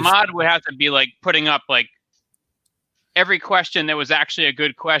actually. A mod would have to be like putting up like every question that was actually a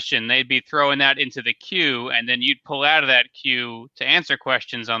good question. They'd be throwing that into the queue, and then you'd pull out of that queue to answer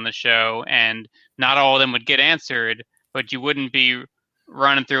questions on the show, and not all of them would get answered, but you wouldn't be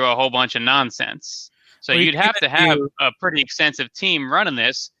running through a whole bunch of nonsense. So you'd have to have a pretty extensive team running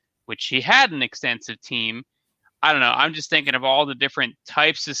this, which he had an extensive team. I don't know. I'm just thinking of all the different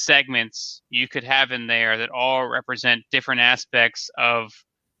types of segments you could have in there that all represent different aspects of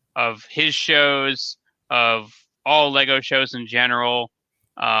his shows, of all Lego shows in general.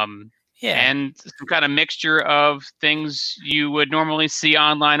 And some kind of mixture of things you would normally see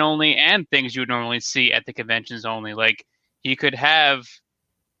online only and things you would normally see at the conventions only. Like you could have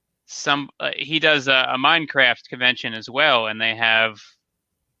he does a Minecraft convention as well, and they have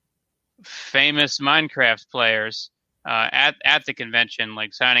famous Minecraft players at the convention,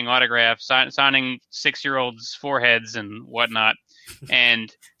 like signing autographs, signing 6-year-olds' foreheads and whatnot.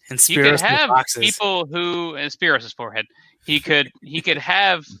 And you could have people who and Spiros' forehead. He could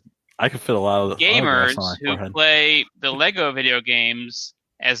have I could fit a lot of gamers who play the Lego video games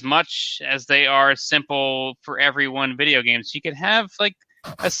as much as they are simple for everyone video games. You could have like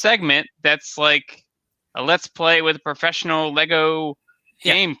a segment that's like a let's play with a professional Lego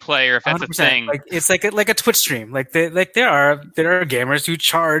game player, if that's 100%. A thing. Like it's like a Twitch stream. Like there are gamers who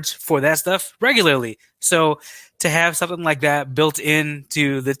charge for that stuff regularly. So to have something like that built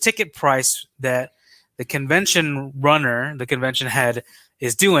into the ticket price that the convention runner, the convention head,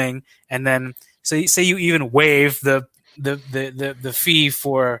 is doing, and then say you even waive the fee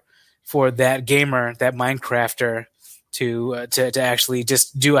for that gamer, that Minecrafter, to actually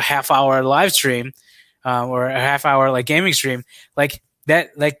just do a half-hour live stream or a half-hour like gaming stream, like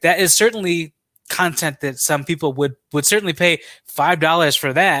that is certainly content that some people would certainly pay $5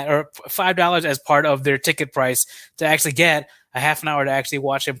 for that, or $5 as part of their ticket price to actually get a half an hour to actually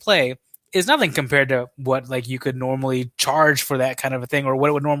watch and play. Is nothing compared to what like you could normally charge for that kind of a thing, or what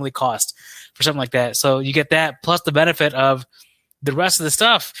it would normally cost for something like that. So you get that plus the benefit of the rest of the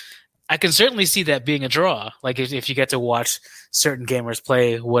stuff. I can certainly see that being a draw. Like if you get to watch certain gamers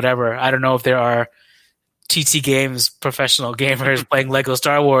play whatever. I don't know if there are TT Games professional gamers playing Lego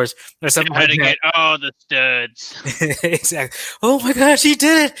Star Wars or something like that. How to get all the studs. Exactly. Oh my gosh, he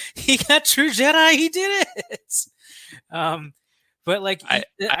did it! He got True Jedi. He did it. But like, I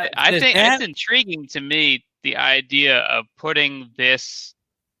think it's intriguing to me, the idea of putting this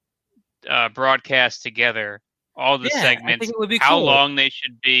broadcast together, all the segments, how long they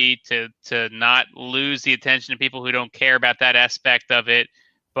should be to not lose the attention of people who don't care about that aspect of it,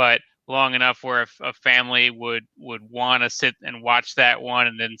 but long enough where a family would want to sit and watch that one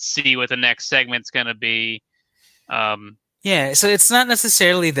and then see what the next segment's going to be. Yeah, so it's not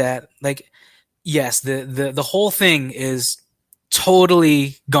necessarily that, like, yes, the whole thing is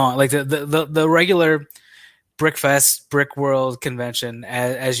totally gone. Like the regular Brickfest, Brick World convention,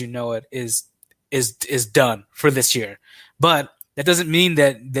 as you know it, is done for this year. But that doesn't mean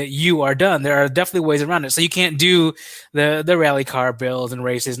that you are done. There are definitely ways around it. So you can't do the rally car builds and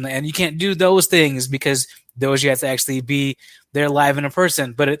races, and you can't do those things because those you have to actually be there live in a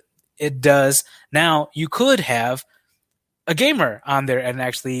person. But it does. Now you could have a gamer on there, and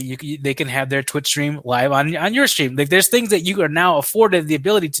actually they can have their Twitch stream live on your stream. Like there's things that you are now afforded the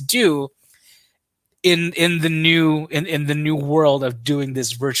ability to do in the new world of doing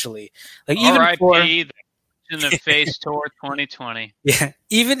this virtually. Like even for in the Face Tour 2020. Yeah,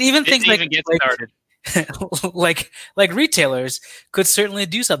 even things like get started. like retailers could certainly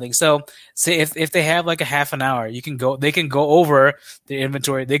do something. So say if they have like a half an hour, they can go over their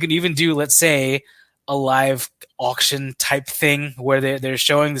inventory. They can even do, let's say, a live auction type thing where they're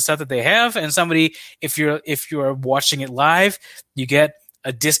showing the stuff that they have, and somebody, if you're watching it live, you get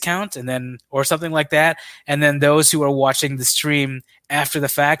a discount, and then or something like that, and then those who are watching the stream after the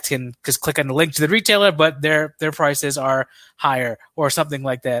fact can just click on the link to the retailer, but their prices are higher or something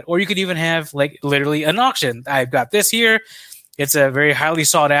like that. Or you could even have like literally an auction. I've got this here. It's a very highly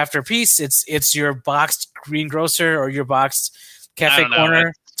sought after piece. It's your boxed greengrocer or your boxed cafe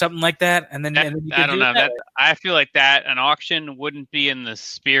corner. Something like that, and then you can I don't know. I feel like that an auction wouldn't be in the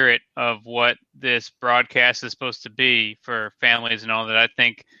spirit of what this broadcast is supposed to be for families and all that. I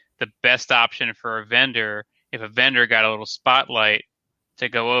think the best option for a vendor, if a vendor got a little spotlight to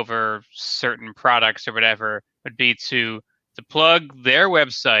go over certain products or whatever, would be to plug their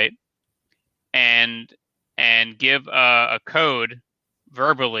website and give a code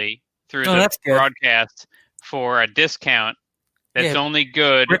verbally through the broadcast for a discount. That's only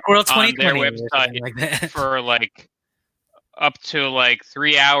good on their website like for like up to like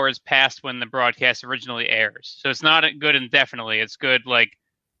 3 hours past when the broadcast originally airs. So it's not good indefinitely. It's good like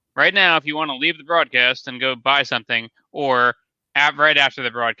right now if you want to leave the broadcast and go buy something, or right after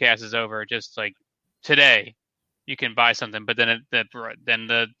the broadcast is over, just like today, you can buy something, but then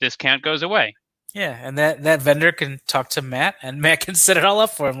the discount goes away. Yeah, and that vendor can talk to Matt, and Matt can set it all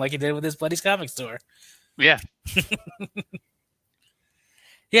up for him like he did with his Buddy's Comic Store. Yeah.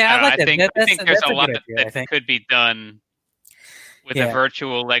 Yeah, I like that. I think there's a lot that could be done with a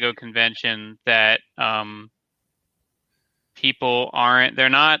virtual Lego convention that people they're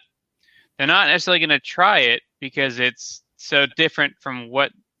not necessarily going to try it because it's so different from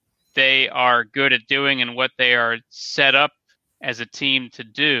what they are good at doing and what they are set up as a team to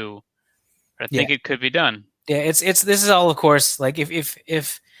do. But I think it could be done. Yeah, it's this is all, of course, like if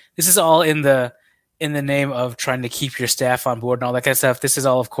this is all in the name of trying to keep your staff on board and all that kind of stuff. This is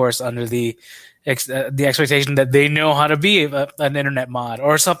all, of course, under the expectation that they know how to be an internet mod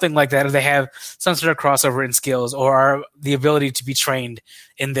or something like that, or they have some sort of crossover in skills or are the ability to be trained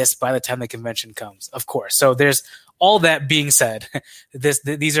in this by the time the convention comes. Of course, so there's all that being said.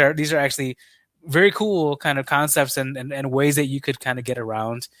 These are actually very cool kind of concepts and ways that you could kind of get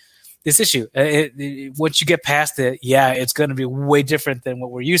around this issue. Once you get past it, yeah, it's going to be way different than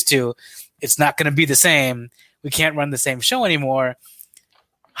what we're used to. It's not going to be the same. We can't run the same show anymore.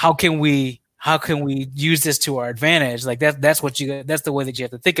 How can we use this to our advantage? Like that's the way that you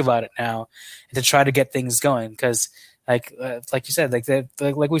have to think about it now, and to try to get things going. Because like you said,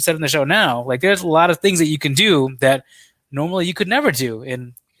 like we said in the show now, like there's a lot of things that you can do that normally you could never do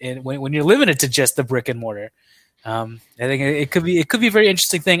when you're limited to just the brick and mortar. I think it could be a very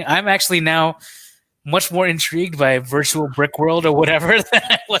interesting thing. I'm actually now much more intrigued by virtual brick world or whatever than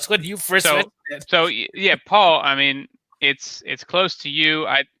I was when you first mentioned it. So yeah, Paul, I mean, it's close to you.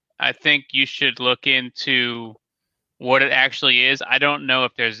 I think you should look into what it actually is. I don't know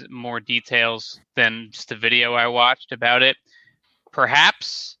if there's more details than just the video I watched about it.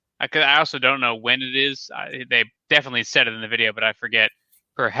 Perhaps I also don't know when it is. They definitely said it in the video, but I forget.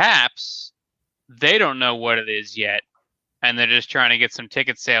 Perhaps they don't know what it is yet, and they're just trying to get some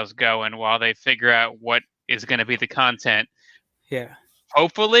ticket sales going while they figure out what is going to be the content. Yeah.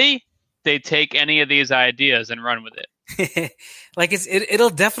 Hopefully, they take any of these ideas and run with it. Like it'll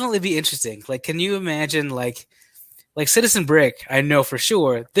definitely be interesting. Like, can you imagine like Citizen Brick? I know for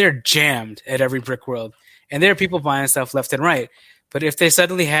sure they're jammed at every Brick World, and there are people buying stuff left and right. But if they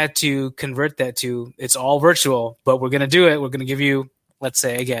suddenly had to convert that to it's all virtual, but we're going to do it, we're going to give you, let's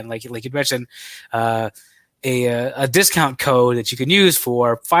say again, like you mentioned, a discount code that you can use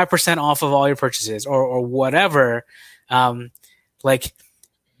for 5% off of all your purchases or whatever. Like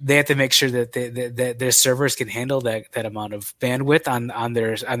they have to make sure that their servers can handle that amount of bandwidth on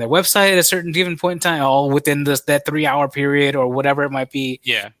their website at a certain given point in time, all within that 3-hour period or whatever it might be.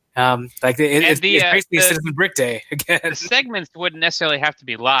 Yeah. Like it's basically Citizen Brick Day again. The segments wouldn't necessarily have to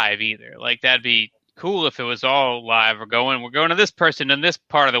be live either. Like that'd be cool if it was all live. We're going to this person in this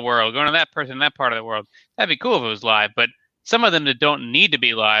part of the world, going to that person in that part of the world. That'd be cool if it was live. But some of them that don't need to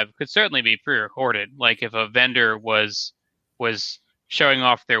be live could certainly be pre-recorded. Like if a vendor was showing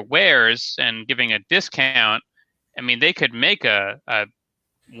off their wares and giving a discount, I mean, they could make a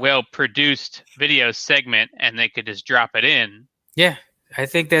well-produced video segment and they could just drop it in. Yeah. I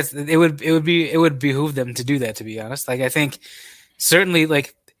think it would behoove them to do that, to be honest. Like I think certainly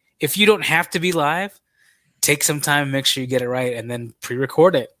like if you don't have to be live, take some time, make sure you get it right, and then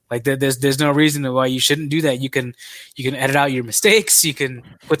pre-record it. Like there's no reason why you shouldn't do that. You can edit out your mistakes, you can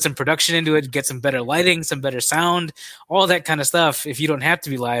put some production into it, get some better lighting, some better sound, all that kind of stuff. If you don't have to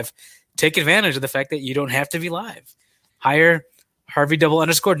be live, take advantage of the fact that you don't have to be live. Hire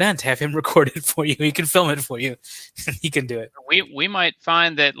Harvey_Dent, have him record it for you. He can film it for you. He can do it. We might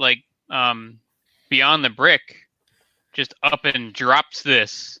find that like Beyond the Brick just up and drops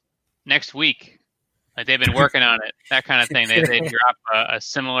this next week. Like they've been working on it, that kind of thing. They drop a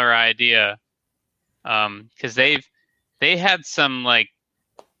similar idea because they had some like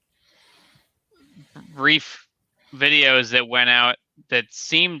brief videos that went out that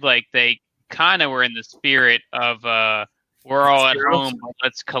seemed like they kind of were in the spirit of we're all at home,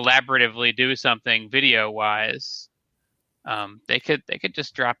 let's collaboratively do something video wise. They could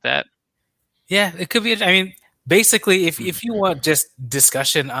just drop that. Yeah, it could be. I mean, basically, if you want just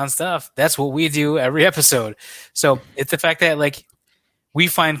discussion on stuff, that's what we do every episode. So it's the fact that like we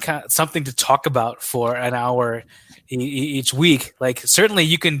find something to talk about for an hour each week. Like certainly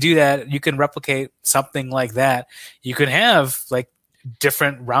you can do that. You can replicate something like that. You can have like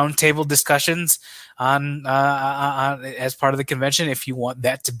different roundtable discussions on as part of the convention. If you want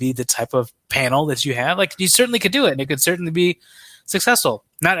that to be the type of panel that you have, like you certainly could do it, and it could certainly be successful.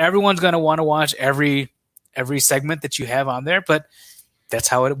 Not everyone's going to want to watch every segment that you have on there, but that's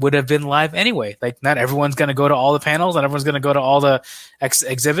how it would have been live anyway. Like not everyone's going to go to all the panels, not everyone's going to go to all the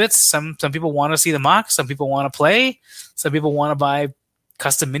exhibits. Some people want to see the mocks, some people want to play, some people want to buy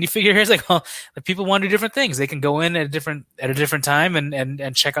custom minifigures. Like, well, people want to do different things. They can go in at a different time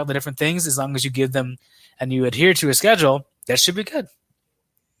and check out the different things. As long as you give them and you adhere to a schedule, that should be good.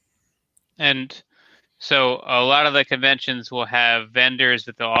 And so a lot of the conventions will have vendors,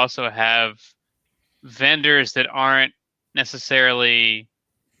 but they'll also have vendors that aren't necessarily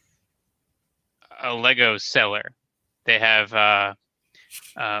a Lego seller. They have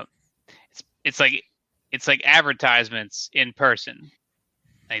it's like advertisements in person.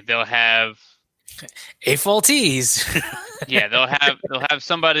 Like they'll have A-Faulties. Yeah, they'll have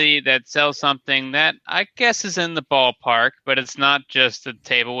somebody that sells something that I guess is in the ballpark, but it's not just a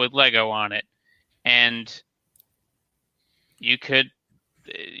table with Lego on it. And you could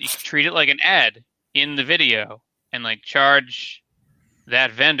treat it like an ad in the video and like charge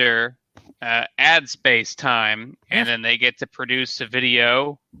that vendor ad space time, and then they get to produce a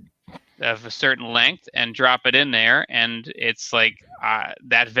video of a certain length and drop it in there, and it's like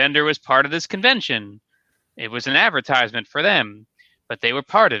that vendor was part of this convention. It was an advertisement for them, but they were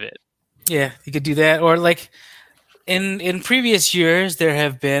part of it. Yeah, you could do that. Or like in previous years, there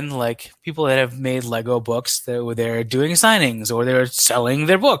have been like people that have made Lego books that they're doing signings or they're selling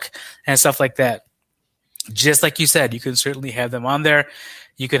their book and stuff like that. Just like you said, you can certainly have them on there.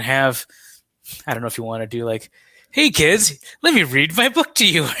 You can have, I don't know if you want to do like, hey kids, let me read my book to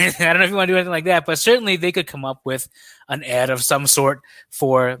you. I don't know if you want to do anything like that, but certainly they could come up with an ad of some sort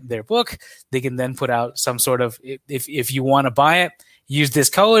for their book. They can then put out some sort of, if you want to buy it, use this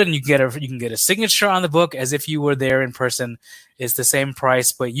code and you can get a signature on the book as if you were there in person. It's the same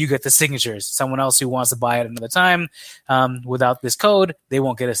price, but you get the signatures. Someone else who wants to buy it another time without this code, they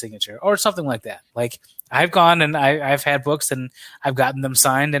won't get a signature or something like that. Like I've gone and I've had books and I've gotten them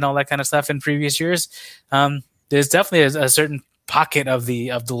signed and all that kind of stuff in previous years. There's definitely a certain pocket of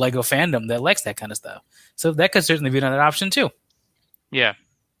the Lego fandom that likes that kind of stuff. So that could certainly be another option too. Yeah.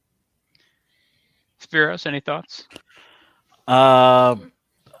 Spiros, any thoughts?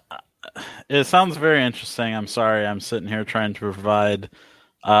 It sounds very interesting. I'm sorry, I'm sitting here trying to provide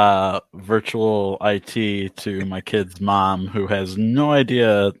virtual IT to my kid's mom, who has no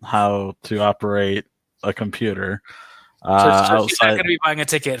idea how to operate a computer. So she's not going to be buying a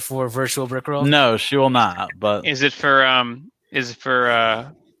ticket for virtual Brickroll? No, she will not. But is it for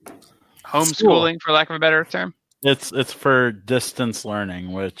homeschooling, for lack of a better term? It's for distance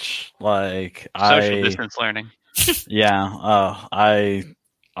learning, which like social distance learning. Yeah,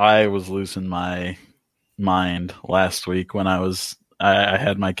 I was losing my mind last week when I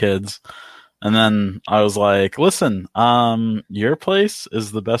had my kids, and then I was like, listen, your place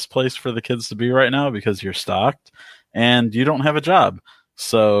is the best place for the kids to be right now because you're stocked and you don't have a job.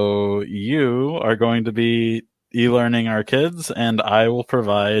 So you are going to be e-learning our kids and I will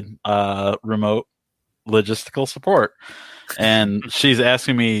provide remote logistical support. And she's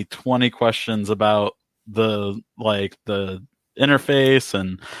asking me 20 questions about the interface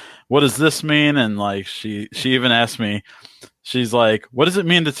and what does this mean? And like, she even asked me, she's like, what does it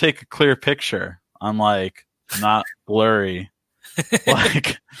mean to take a clear picture? I'm like, not blurry.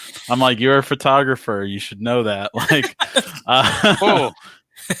 Like, I'm like, you're a photographer. You should know that. Like, I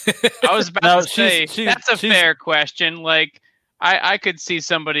was about to say, that's a fair question. Like, I could see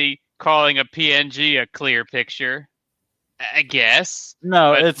somebody calling a PNG a clear picture, I guess.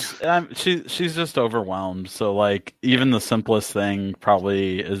 No, but she's just overwhelmed. So like, even the simplest thing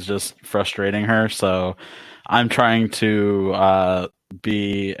probably is just frustrating her. So I'm trying to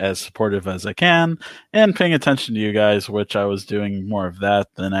be as supportive as I can and paying attention to you guys, which I was doing more of that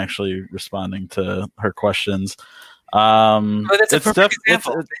than actually responding to her questions. That's a perfect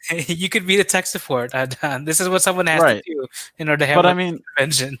example. You could be the tech support. This is what someone has to do in order to have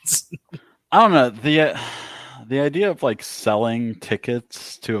conventions. I don't know. The idea of like selling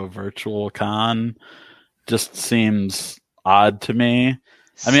tickets to a virtual con just seems odd to me.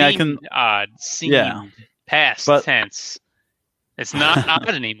 Past tense. It's not odd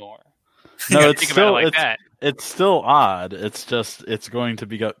anymore. No, it's still it's still odd. It's just it's going to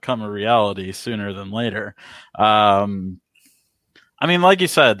become a reality sooner than later. I mean, like you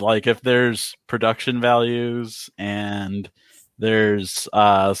said, like if there's production values and there's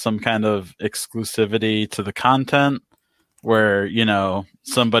some kind of exclusivity to the content where, you know,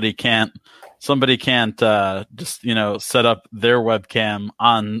 somebody can't just, you know, set up their webcam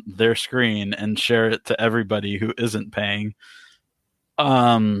on their screen and share it to everybody who isn't paying.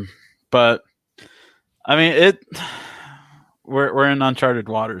 But I mean, we're in uncharted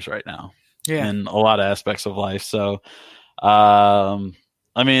waters right now in a lot of aspects of life. So, I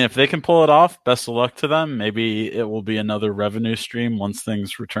mean, if they can pull it off, best of luck to them. Maybe it will be another revenue stream once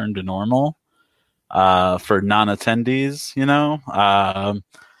things return to normal, for non-attendees, you know?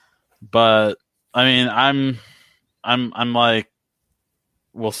 But I mean, I'm like,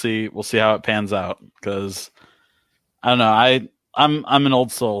 we'll see how it pans out. Cause I don't know. I'm an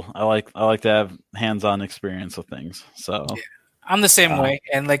old soul. I like to have hands-on experience with things. So I'm the same way.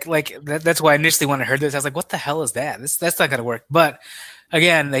 And that's why initially when I heard this, I was like, what the hell is that? That's not going to work. But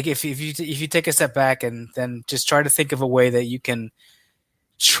again, like if you take a step back and then just try to think of a way that you can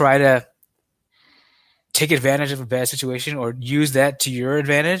try to take advantage of a bad situation or use that to your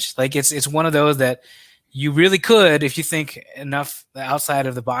advantage. Like it's one of those that you really could, if you think enough outside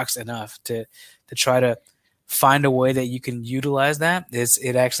of the box enough to try to find a way that you can utilize that.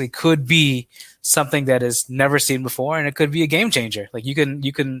 It actually could be something that is never seen before, and it could be a game changer. Like you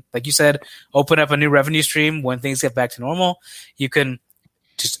can, like you said, open up a new revenue stream when things get back to normal. You can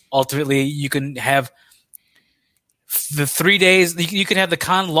just ultimately, you can have the 3 days. You can have the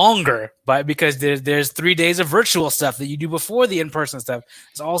con longer, because there's 3 days of virtual stuff that you do before the in-person stuff.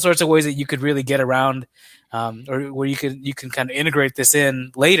 There's all sorts of ways that you could really get around, or where you can kind of integrate this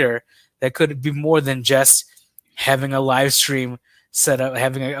in later. That could be more than just having a live stream set up,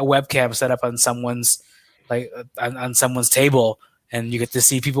 having a webcam set up on someone's on someone's table, and you get to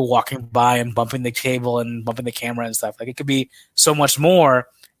see people walking by and bumping the table and bumping the camera and stuff. Like it could be so much more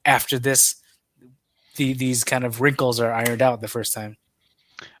after this. These kind of wrinkles are ironed out the first time.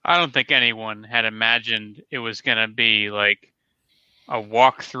 I don't think anyone had imagined it was going to be like a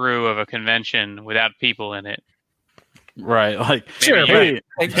walkthrough of a convention without people in it. Right. Like, sure, hey,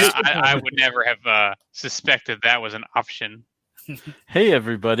 I would never have suspected that was an option. Hey,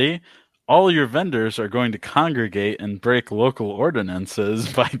 everybody. All your vendors are going to congregate and break local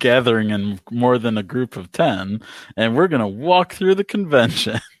ordinances by gathering in more than a group of 10, and we're going to walk through the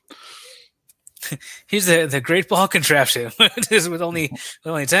convention. Here's the Great Ball contraption with only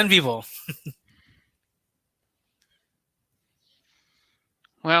 10 people.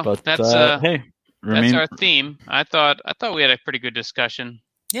 Well, But that's that's our theme. I thought we had a pretty good discussion.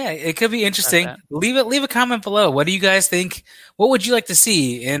 Yeah, it could be interesting. Leave a comment below. What do you guys think? What would you like to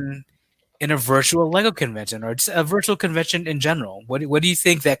see in a virtual Lego convention, or just a virtual convention in general? What do you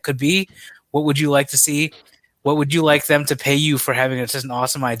think that could be? What would you like to see? What would you like them to pay you for having such an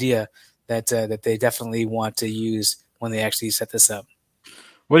awesome idea that they definitely want to use when they actually set this up?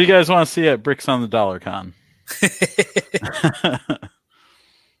 What do you guys want to see at Bricks on the Dollar Con?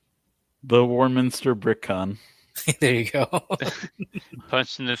 The Warminster Brick Con. There you go.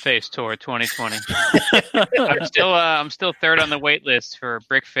 Punched in the face tour 2020. I'm still third on the wait list for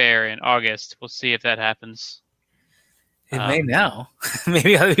Brick Fair in August. We'll see if that happens. It may now.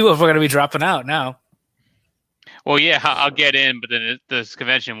 Maybe other people are going to be dropping out now. Well, yeah, I'll get in, but then this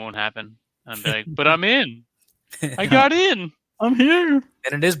convention won't happen. I'm like, but I'm in. I got in. I'm here.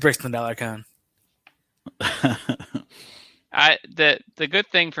 And it is Bricks on the Dollar Con. The good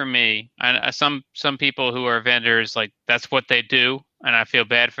thing for me, some people who are vendors, like that's what they do, and I feel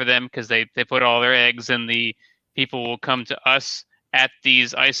bad for them because they put all their eggs in the people will come to us at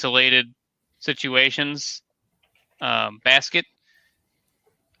these isolated situations basket.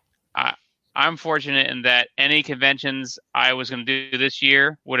 I'm fortunate in that any conventions I was going to do this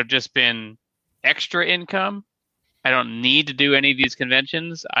year would have just been extra income. I don't need to do any of these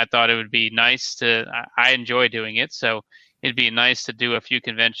conventions. I thought it would be nice I enjoy doing it, so it'd be nice to do a few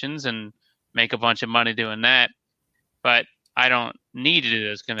conventions and make a bunch of money doing that. But I don't need to do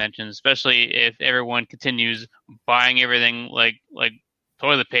those conventions, especially if everyone continues buying everything like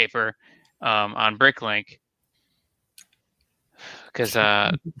toilet paper on Bricklink. Because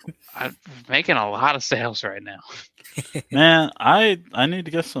I'm making a lot of sales right now. Man, I need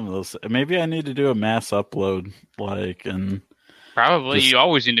to get some of those. Maybe I need to do a mass upload, and probably you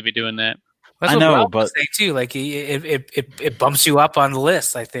always need to be doing that. That's what I but say too. Like it bumps you up on the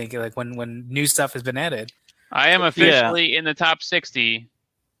list. I think like when new stuff has been added. I am officially in the top 60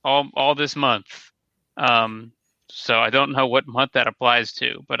 all this month. So I don't know what month that applies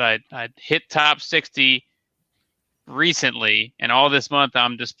to, but I hit top 60 recently, and all this month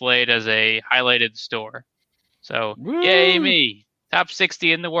I'm displayed as a highlighted store. So yay me, top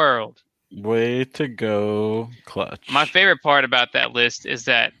 60 in the world. Way to go, Clutch. My favorite part about that list is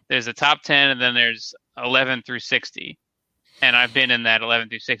that there's a top 10 and then there's 11 through 60. And I've been in that 11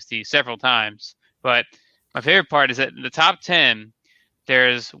 through 60 several times. But my favorite part is that in the top 10,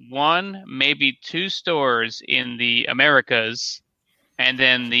 there's one, maybe two stores in the Americas, and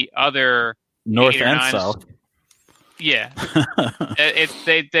then the other North and South. Yeah.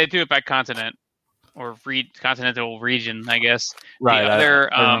 They do it by continent. Or continental region, I guess. Right. I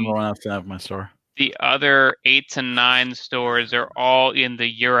remember when I was at my store. The other 8 to 9 stores are all in the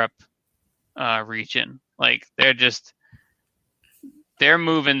Europe region. Like they're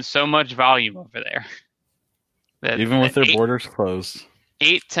moving so much volume over there. Even with their borders closed.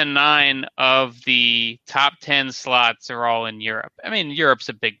 8 to 9 of the top 10 slots are all in Europe. I mean, Europe's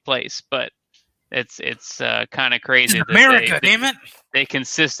a big place, but it's kind of crazy. It's America, damn it. They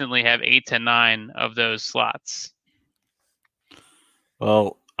consistently have 8 to 9 of those slots.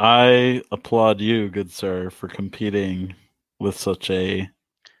 Well, I applaud you, good sir, for competing with such a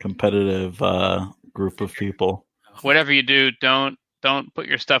competitive group of people. Whatever you do, don't put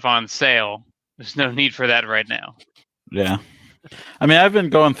your stuff on sale. There's no need for that right now. Yeah. I mean, I've been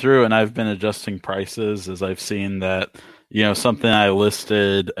going through and I've been adjusting prices as I've seen that, something I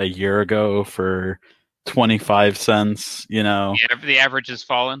listed a year ago for 25 cents, Yeah, the average has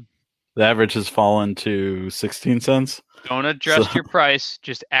fallen. The average has fallen to 16 cents. Don't adjust your price.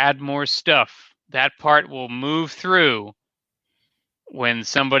 Just add more stuff. That part will move through when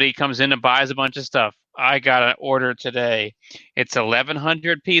somebody comes in and buys a bunch of stuff. I got an order today. It's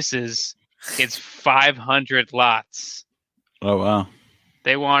 1,100 pieces. It's 500 lots. Oh, wow.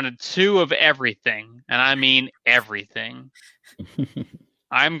 They wanted 2 of everything, and I mean everything.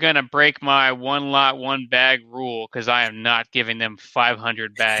 I'm going to break my 1 lot, 1 bag rule because I am not giving them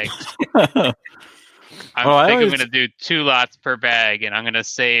 500 bags. I'm going to do 2 lots per bag, and I'm going to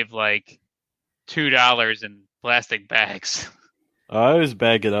save like $2 in plastic bags. I always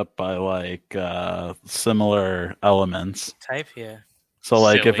bag it up by like similar elements. Type, yeah. So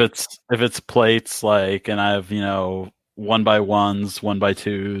like Silly. if it's plates, like, and I have 1x1s,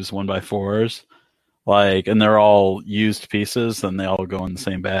 1x2s, 1x4s, like, and they're all used pieces, then they all go in the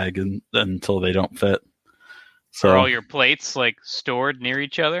same bag until they don't fit. So Are all your plates like stored near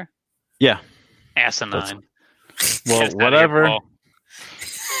each other? Yeah. Asinine. Well, Get us out of here, whatever. Paul.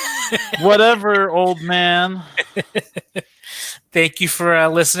 Whatever, old man. Thank you for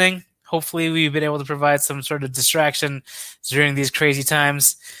listening. Hopefully, we've been able to provide some sort of distraction during these crazy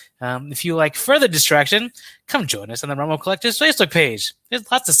times. If you like further distraction, come join us on the Romo Collectors Facebook page.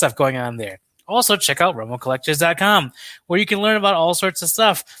 There's lots of stuff going on there. Also, check out RomoCollectors.com, where you can learn about all sorts of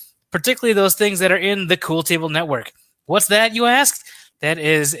stuff, particularly those things that are in the Cool Table Network. What's that, you ask? That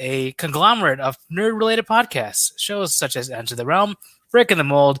is a conglomerate of nerd-related podcasts, shows such as Enter the Realm, Breaking the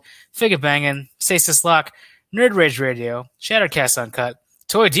Mold, Figure Bangin', Stasis Lock, Nerd Rage Radio, Shattercast Uncut,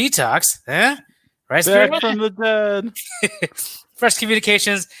 Toy Detox, Right, Spirit? Back from the dead. Fresh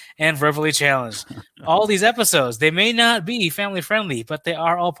Communications, and Verbally Challenged. All these episodes, they may not be family-friendly, but they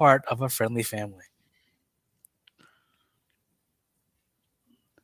are all part of a friendly family.